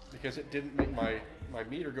one, because it didn't make my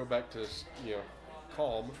meter go back to,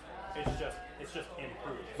 calm. It's just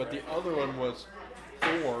improved. But the other one was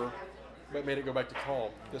 4, but made it go back to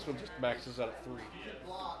calm. This one just maxes out at 3.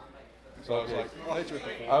 So I was Okay. like, I'll hit you with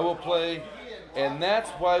the 4. I will play, and that's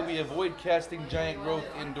why we avoid casting giant growth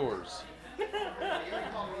indoors.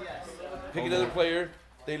 Pick another player,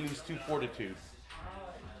 they lose 2 fortitude.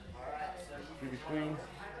 Be between.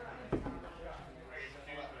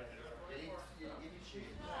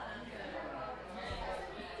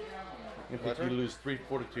 And pick you lose 3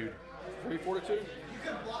 fortitude. 3 fortitude?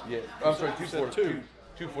 Yeah, I'm sorry, 2 You said fortitude.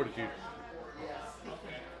 2. 2 fortitude.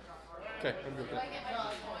 Okay, I'm good with that.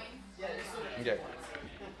 Okay.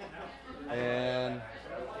 And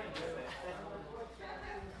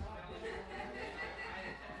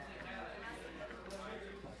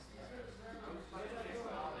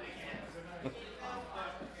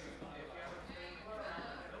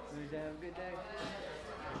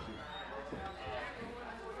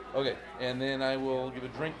okay, and then I will give a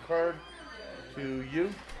drink card to you.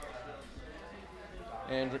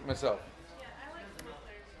 And drink myself.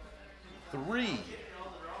 3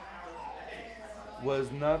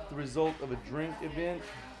 was not the result of a drink event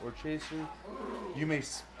or chaser. You may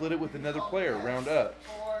split it with another player. Round up.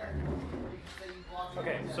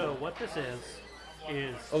 Okay, so what this is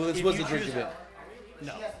Oh, this if was you a drink choose- event.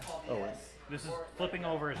 No. Oh, right. This is flipping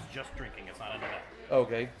over is just drinking. It's not an event.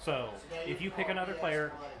 Okay. So if you pick another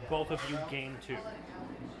player, both of you gain 2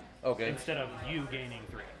 Okay. instead of you gaining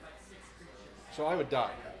 3. So I would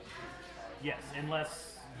die. Yes,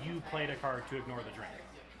 unless you played a card to ignore the drink.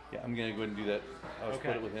 Yeah, I'm gonna go ahead and do that. I'll split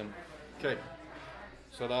Okay. it with him. Okay.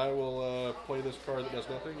 So now I will play this card that does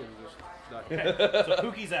nothing and just die. Okay, so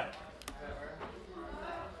Pookie's out.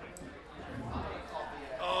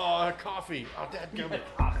 Oh, coffee. Oh, dadgummit.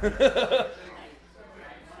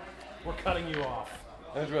 We're cutting you off.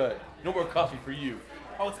 That's right. No more coffee for you.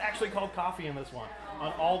 Oh, it's actually called coffee in this one.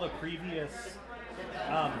 On all the previous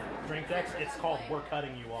drink decks, it's called We're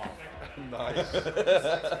Cutting You Off. Nice.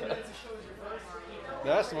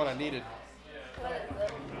 That's the one I needed.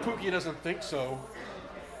 Pookie doesn't think so.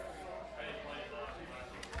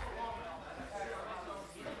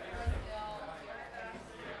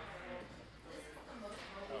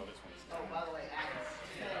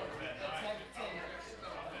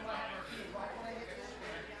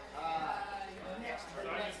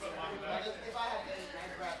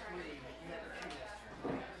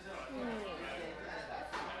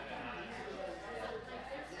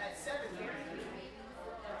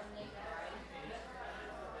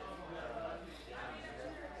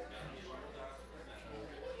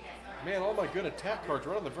 Man, all my good attack cards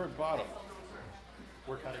are on the very bottom.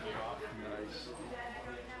 We're cutting you off.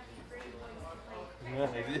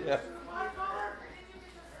 Yeah.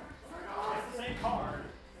 It's the same card.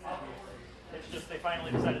 It's just they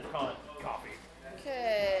finally decided to call it coffee.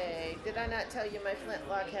 Okay, did I not tell you my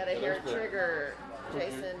flintlock had a hair trigger?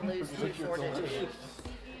 Jason, lose 2 fortitude. Oops,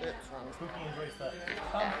 wrong. Pookie enjoys the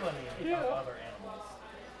company of other animals.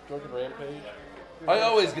 Drunken Rampage. I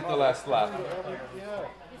always get the last lap. Yeah.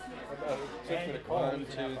 And 1, 2,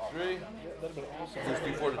 3. That'd been awesome. Lose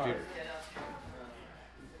 2 fortitude.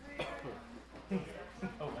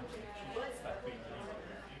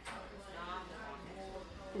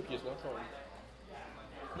 Pookie is not calm.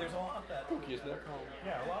 There's a lot that, Pookie is not calm.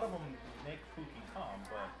 yeah, a lot of them make Pookie calm,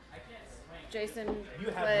 but Jason, You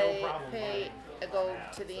have no problem pay buying a gold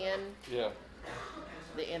to the inn. Yeah.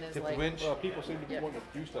 The inn is Tip the like, winch. Well, people seem to be Yep. wanting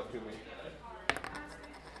to do stuff to me.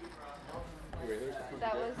 Anyway, there's the Pookie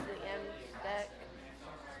That deck. was the end deck.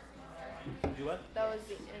 do what? That was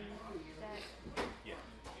the end deck. Yeah.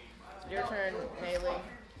 your turn, Haley.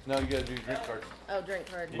 Now you gotta do drink cards. Oh, drink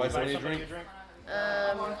card. Did Buy you buy somebody a somebody drink? a drink?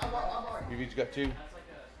 You've each got 2.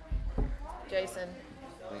 Jason.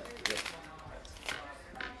 Yep.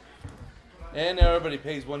 And now everybody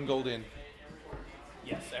pays 1 gold in.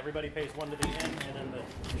 Yes, everybody pays 1 to the inn, and then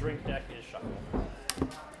the drink deck is shuffled.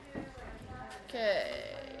 Okay.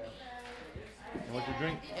 And what's your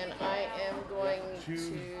drink? And I am going Two.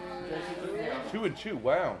 to 2 and 2.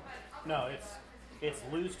 Wow. No, it's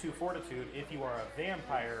lose 2 fortitude if you are a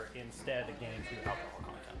vampire, instead gain 2 alcohol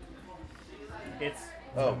content. It's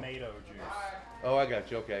Oh. tomato juice. Oh, I got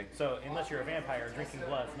you. Okay. So unless you're a vampire, drinking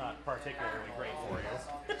blood's not particularly great for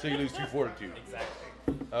you. So you lose 2 fortitude.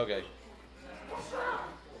 Exactly. Okay.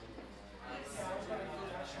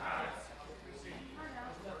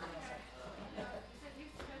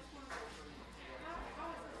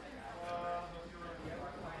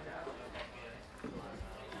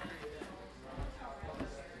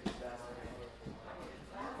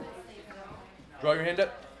 Draw your hand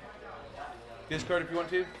up. Discard if you want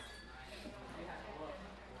to.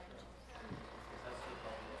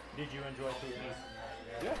 Did you enjoy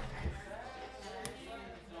Pookie? Yeah.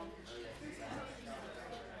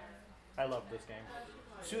 I love this game.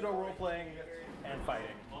 Pseudo role playing and fighting.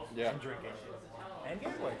 Yeah. And drinking. And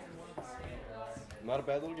gambling. Not a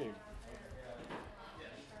bad little game.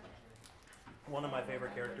 One of my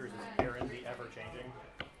favorite characters is Erin, the Ever Changing.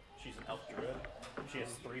 She's an elf druid. She has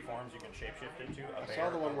 3 forms you can shapeshift into: a saw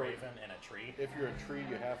bear, the one a where- raven, and a tree. If you're a tree,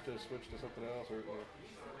 you have to switch to something else. Or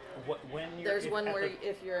When you're, There's one at where the,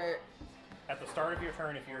 if you're at the start of your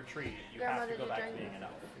turn, if you're a tree, you Grandma, have to did go you back drink? to being an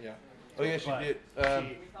elf. yeah. Oh yes, she But did.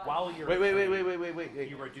 while you're Wait. a tree,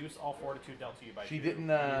 you reduce all fortitude dealt to you by She 2.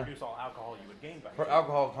 didn't, and you reduce all alcohol you would gain by Her 2.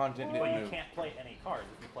 alcohol content But didn't you move. can't play any cards.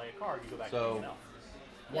 If you play a card, you go back So- to being an elf.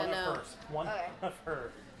 Yeah, no. One Okay. of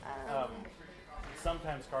her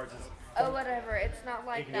sometimes cards is Oh, whatever. It's not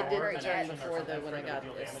like ignore that did word an return action yet. or before, sometimes when I try to got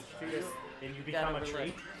deal this. damage to you, and you Got become a over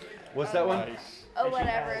tree. What's that one? Nice. Oh, And she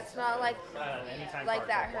whatever. has, It's not like anytime like cards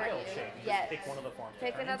that are hurt wild you. shape, you Yes. just pick one of the forms.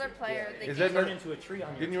 Pick another player. They Is can that Turn into a tree on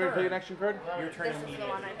your Didn't you already play an turn. action card? Your turn This is the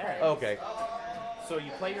one I immediately played. ends. Okay. So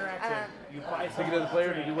you play your action, you buy Pick another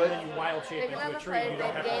player to do what? and then you wild shape Pick into a another tree. player. You They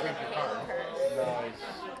don't have to gain a drink your pain card. curse. Nice.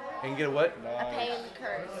 And get a what? A pain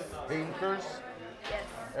curse. Pain curse? Yes.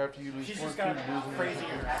 After you lose She's 4 just got losing. crazy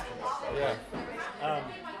interactions. Yeah.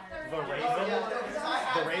 The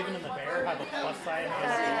raven and the bear have a plus side and a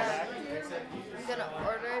back. I'm gonna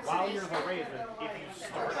order it. While you're the raven, if you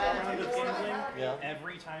start a round of gambling, Yeah.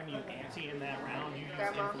 every time you ante in that round, you use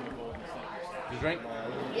Grandma. infinite gold instead of your staff. You drink?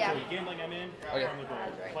 Yeah. So you're gambling, I'm in Okay. from the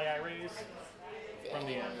gold. Play I raise from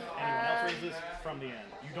the end. Anyone else raises from the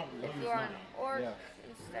end. You don't If lose you're on money. orc Yeah.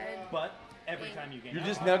 instead. But every time you gain You're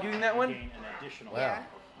just alcohol, now getting that you one? gain an additional. Yeah.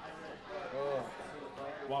 Oh.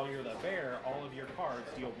 While you're the bear, all of your cards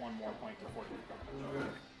deal 1 more point to 40.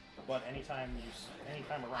 But anytime a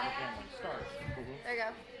round of gambling starts, There you go.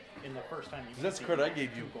 in the first time you That's the succeed, card I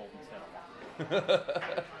gave you. 2 gold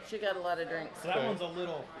instead. She got a lot of drinks. So that Okay. one's a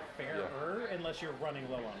little fairer unless you're running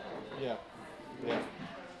low on gold. Yeah. Yeah.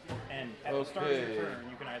 And at the start of Okay. your turn,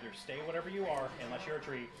 you can either stay whatever you are, unless you're a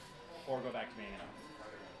tree, or go back to being an elf.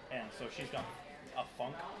 And so she's got a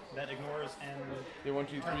funk that ignores and Okay, 1,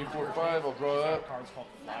 2, 3, 4, 5. I'll draw she's got up. cards called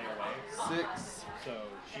Fly Away. 6. So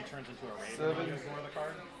she turns into a raven 7. when you ignore the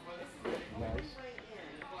card. Nice.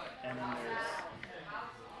 And then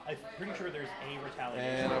I'm pretty sure there's a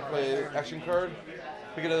retaliation. And I'll card play there. action card.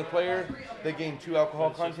 Pick another player. They gain 2 alcohol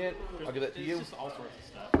It's just- content. I'll give that to it's you. just all sorts of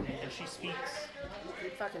stuff. And she speaks.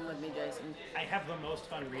 You're fucking with me, Jason. I have the most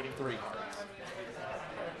fun reading 3. cards.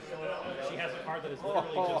 She has a card that is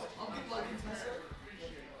literally just.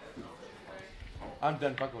 I'm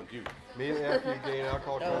done fucking with you. Immediately after you gain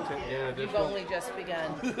alcohol content, gain an You've additional. only just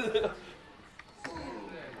begun.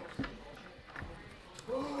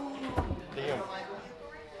 Damn.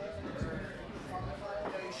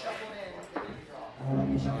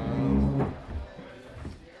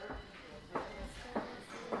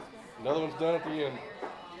 Another one's done at the end.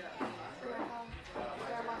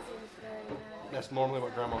 Grandma seems very nice. That's normally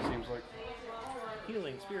what grandma seems like.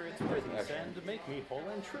 Healing spirits, worthy send to make me whole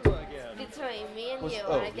and true again. Between me and What's- you,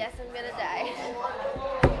 oh. and I guess I'm gonna die.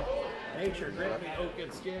 Nature, grant me oak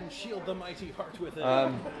and skin, shield the mighty heart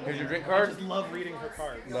within. Here's your drink I card. just love reading her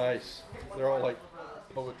cards. Nice. They're all like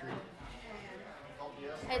poetry.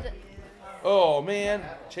 Hey, Oh man,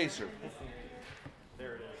 Chaser.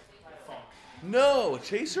 There it is. Funk. No,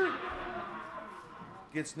 Chaser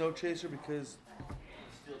gets no Chaser because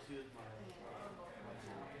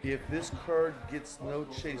if this card gets no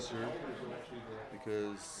Chaser,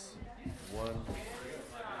 because 1.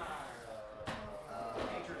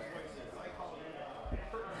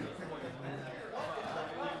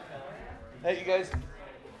 Hey, you guys.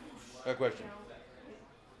 I got a question.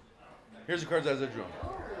 Here's the cards as I drew 'em.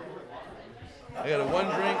 I got a 1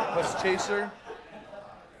 drink plus Chaser.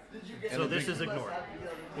 So this is ignored.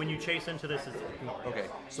 When you chase into this, it's ignored. Okay,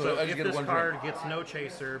 so, So I if just get a this 1 card drink. gets no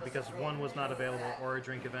chaser because 1 was not available or a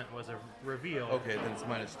drink event was a reveal, Okay, then it's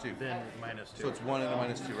 -2. then -2. So it's 1 and a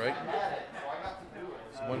 -2, right?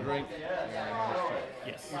 So 1 drink and -2.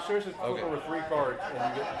 yes. You seriously flip Okay. over 3 cards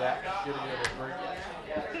and you get that shitty of a drink.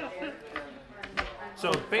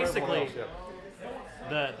 So For everyone basically, else,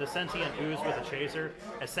 yeah. the sentient ooze with a chaser,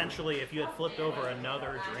 essentially, if you had flipped over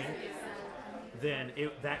another drink, then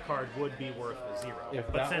that card would be worth 0. If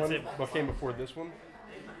but that since one came before this one,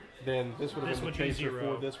 then this would have This been would the be chaser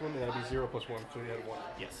 0. for this one, and that'd be 0 plus 1, so you had 1.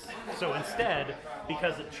 yes. So instead,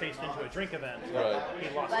 because it chased into a drink event, Right. he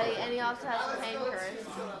lost. Buddy, and he also has a pain curse.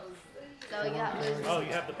 So you got Oh,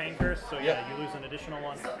 you have the pain curse, so yeah, you lose an additional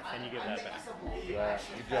 1, and you get that back. Right.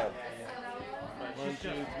 Good job. 1,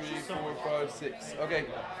 2, 3, 4, 5, 6. Okay,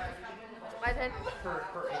 my turn.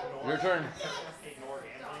 your turn.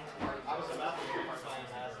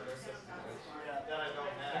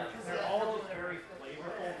 They're all just very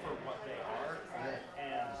flavorful for what they are,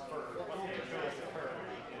 and for what they show us occur.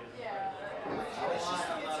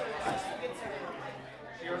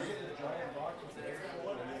 You get the giant box of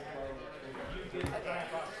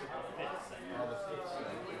bits and all the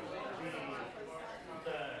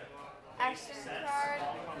Action card.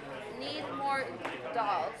 Need more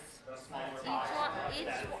dolls. Each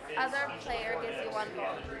other player gives you 1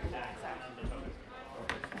 gold.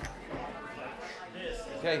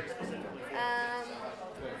 Okay.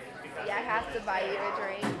 Yeah, I have to buy you a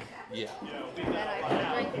drink. Yeah. Then I can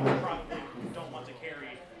drink. don't want to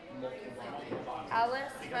carry.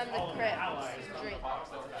 Alice from the crypt drink. So,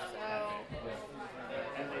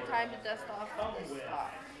 time to dust off this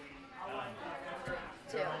stuff.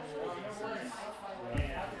 2.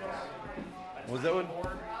 What was that one?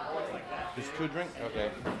 Just 2 drink? Okay.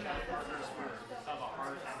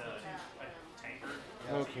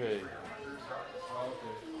 Okay.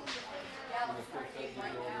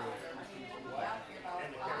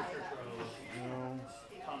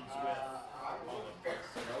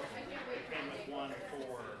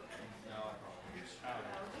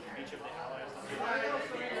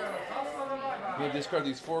 I'm gonna discard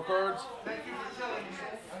these 4 cards.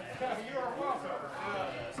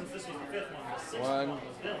 Since this was the 5th one, the 6th one 1,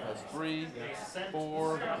 was villains. that's 3, They sent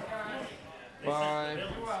 4, they 5,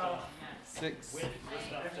 sent villain stuff 6, with the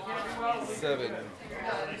stuff to the 7. So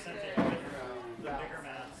they sent it with the bigger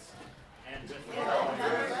mats and with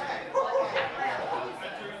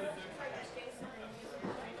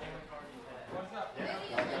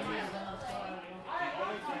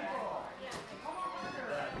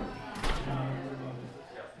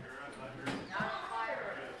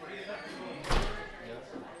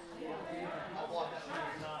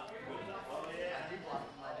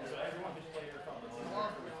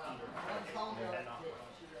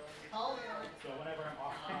So whenever I'm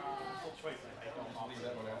off full choice, I don't off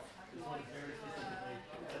that one out. This one is very specifically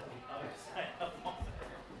to the other side of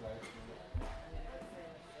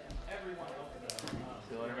everyone else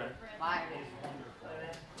See you later, man. is wonderful.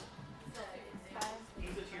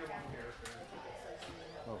 He's a tier 1 character.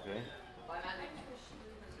 Okay.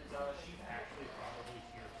 She's actually probably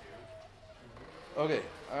tier 2. Okay,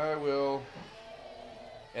 I will.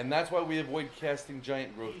 And that's why we avoid casting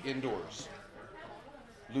giant growth indoors.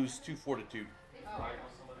 Lose 2 fortitude.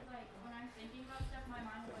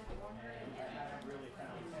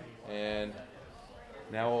 And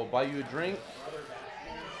now I'll buy you a drink.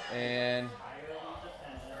 And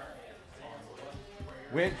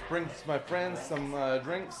Winch brings my friends some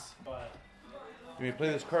drinks. You may play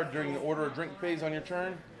this card during the order of drink phase on your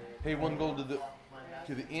turn. Pay 1 gold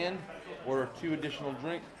to the inn, or 2 additional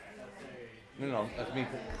drink. No, that's me.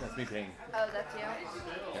 That's me paying. Oh, that's you?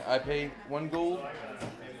 Yeah, I pay 1 gold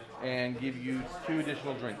and give you 2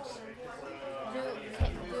 additional drinks.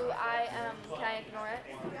 Can I ignore it?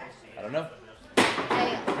 I don't know.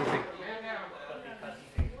 I,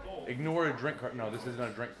 Ignore a drink card. No, this is not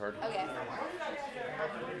a drink card. okay.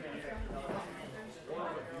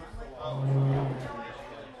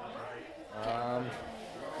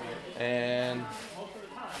 And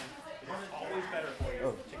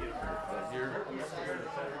oh, here.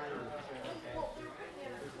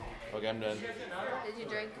 Okay, I'm done. Did you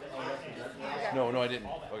drink? No, I didn't.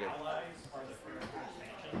 Okay.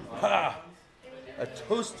 Ha! A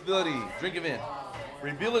toast ability drink event.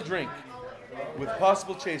 Reveal a drink with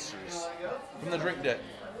possible chasers from the drink deck.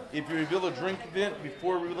 If you reveal a drink event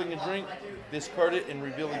before revealing a drink, discard it and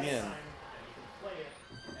reveal again.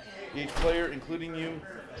 Each player, including you,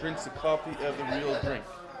 drinks a copy of the real drink.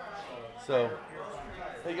 So,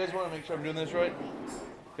 hey, you guys want to make sure I'm doing this right?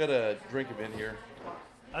 Got a drink event here.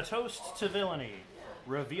 A toast to villainy.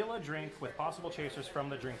 Reveal a drink with possible chasers from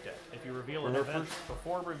the drink deck. If you reveal an event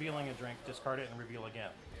before revealing a drink, discard it and reveal again.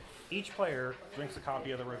 Each player drinks a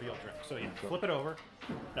copy of the revealed drink. So yeah, flip it over.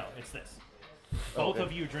 No, it's this. Both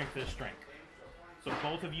of you drink this drink. So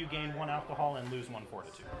both of you gain 1 alcohol and lose 1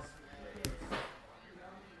 fortitude.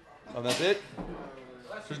 Oh, that's it?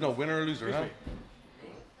 There's no winner or loser, huh?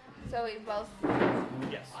 So we both.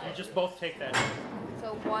 Yes, you just both take that drink.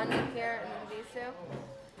 So 1 here and then these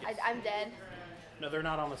 2. I'm dead. No, they're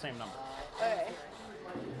not on the same number. Okay.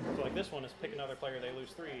 So like this one is pick another player, they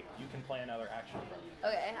lose 3, you can play another action from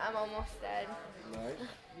it. Okay, I'm almost dead. Nice.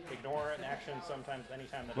 Ignore an action sometimes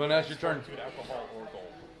anytime that Well, that's your turn. fortitude, alcohol, or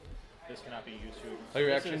gold. This cannot be used to. Play your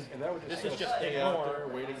This action. is- And that would This is just stay out ignore. there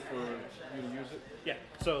waiting for you to use it. Yeah,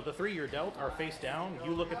 so the 3 you're dealt are face down.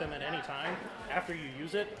 You look at them at any time. After you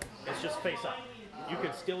use it, it's just face up. You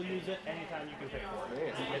can still use it anytime you can pay for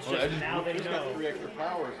it. Man, It's Well, I just just- now they he's got know. 3 extra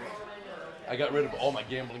powers. I got rid of all my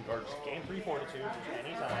gambling cards. Gain 3 fortitude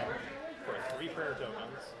anytime for 3 prayer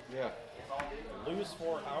tokens. Yeah. Lose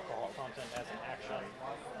 4 alcohol content as an action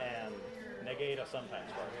and negate a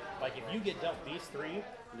sometimes card. Like if you get dealt these 3,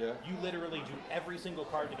 Yeah. you literally do every single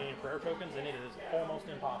card to gain prayer tokens, and it is almost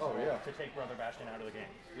impossible Oh, yeah. to take Brother Bastion out of the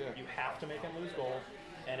game. Yeah. You have to make him lose gold,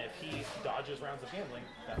 and if he dodges rounds of gambling,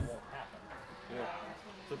 that won't happen. Yeah.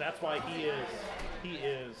 So that's why he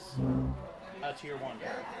is a tier 1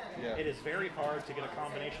 character. Yeah. It is very hard to get a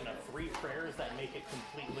combination of 3 prayers that make it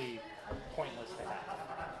completely pointless to have.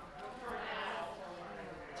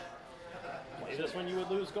 Play this when you would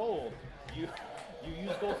lose gold. You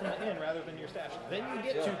use gold from the inn rather than your stash. Then you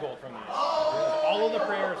get 2 gold from the inn. All of the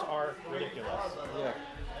prayers are ridiculous. Yeah.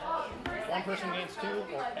 One person gains 2,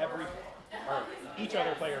 or each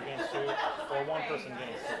other player gains 2, or one person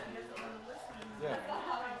gains 2. Yeah.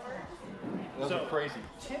 Those So are crazy.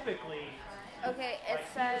 typically, Okay, it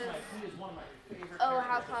says, oh,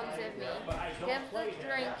 how clumsy of me. Give the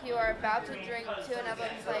drink you are about to drink to another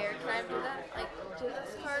player. Can I do that? Like, do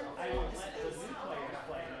this card?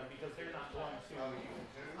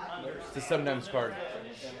 It's a sometimes card.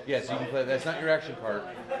 Yes, you can play. That's not your action card.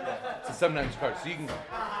 It's a sometimes card. So you can,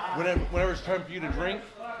 whenever it's time for you to drink,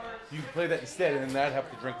 you can play that instead, and then I'd have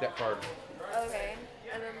to drink that card. Okay.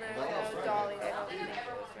 And then there's no Dolly. I don't think it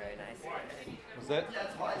was very nice. What's that?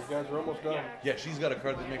 These guys are almost done. Yeah, she's got a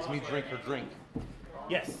card that makes me drink her drink.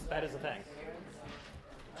 yes, that is the thing.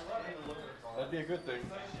 That'd be a good thing.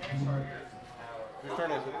 Whose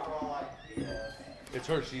turn is it? It's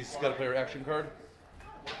her. She's got to play her action card.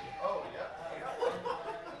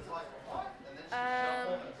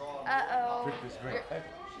 Uh-oh. Drink this drink.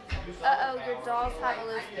 Uh-oh, your dolls have a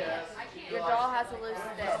loose stitch. Your doll has a loose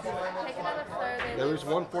stitch. Take another player, They lose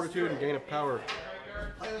 1 fortitude and gain a power.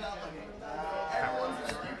 Hey,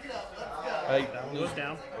 That one goes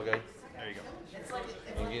down. Okay. There you go.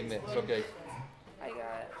 I'm getting this. Okay. I got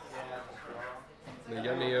it. You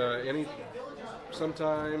got any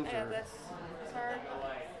sometimes? I have Or, this card.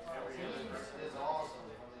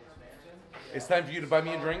 It's time for you to buy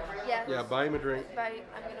me a drink. Yes. yeah, buy him a drink. I'm gonna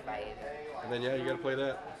buy you. And then, yeah, you got to play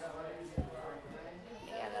that.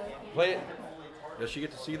 Yeah. Play it. Does she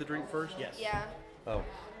get to see the drink first? Yes. Yeah. Oh.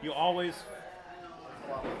 You always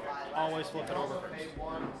flip it over first.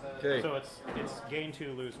 Okay. So it's gain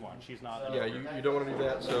 2, lose 1. She's not. Yeah, you don't want to do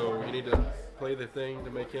that, so you need to play the thing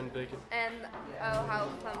to make him take it. And oh, how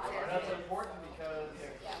clumsy.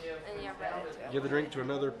 And you have red too. Give the drink to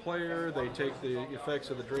another player. They take the effects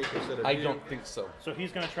of the drink instead of I you. don't think so. So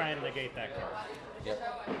he's going to try and negate that card. Yep.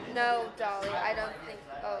 No, Dolly. I don't think.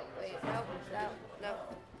 Oh wait. Nope. No.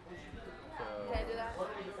 Can I do that?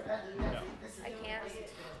 No. I can't.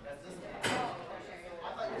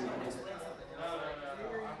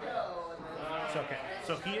 It's okay.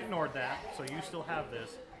 So he ignored that. So you still have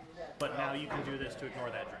this, but now you can do this to ignore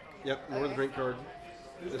that drink. Yep, more the drink card.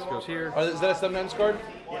 This goes here. Is that a sometimes card?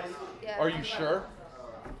 Yes. Yeah. Are you sure?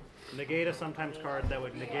 Negate a sometimes card that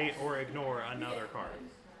would negate or ignore another card.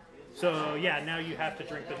 So yeah, now you have to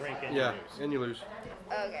drink the drink and Yeah, you lose. and you lose.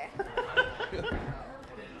 Okay.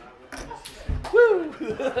 Woo!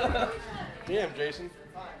 Damn, Jason.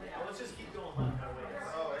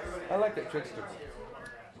 I like that trickster.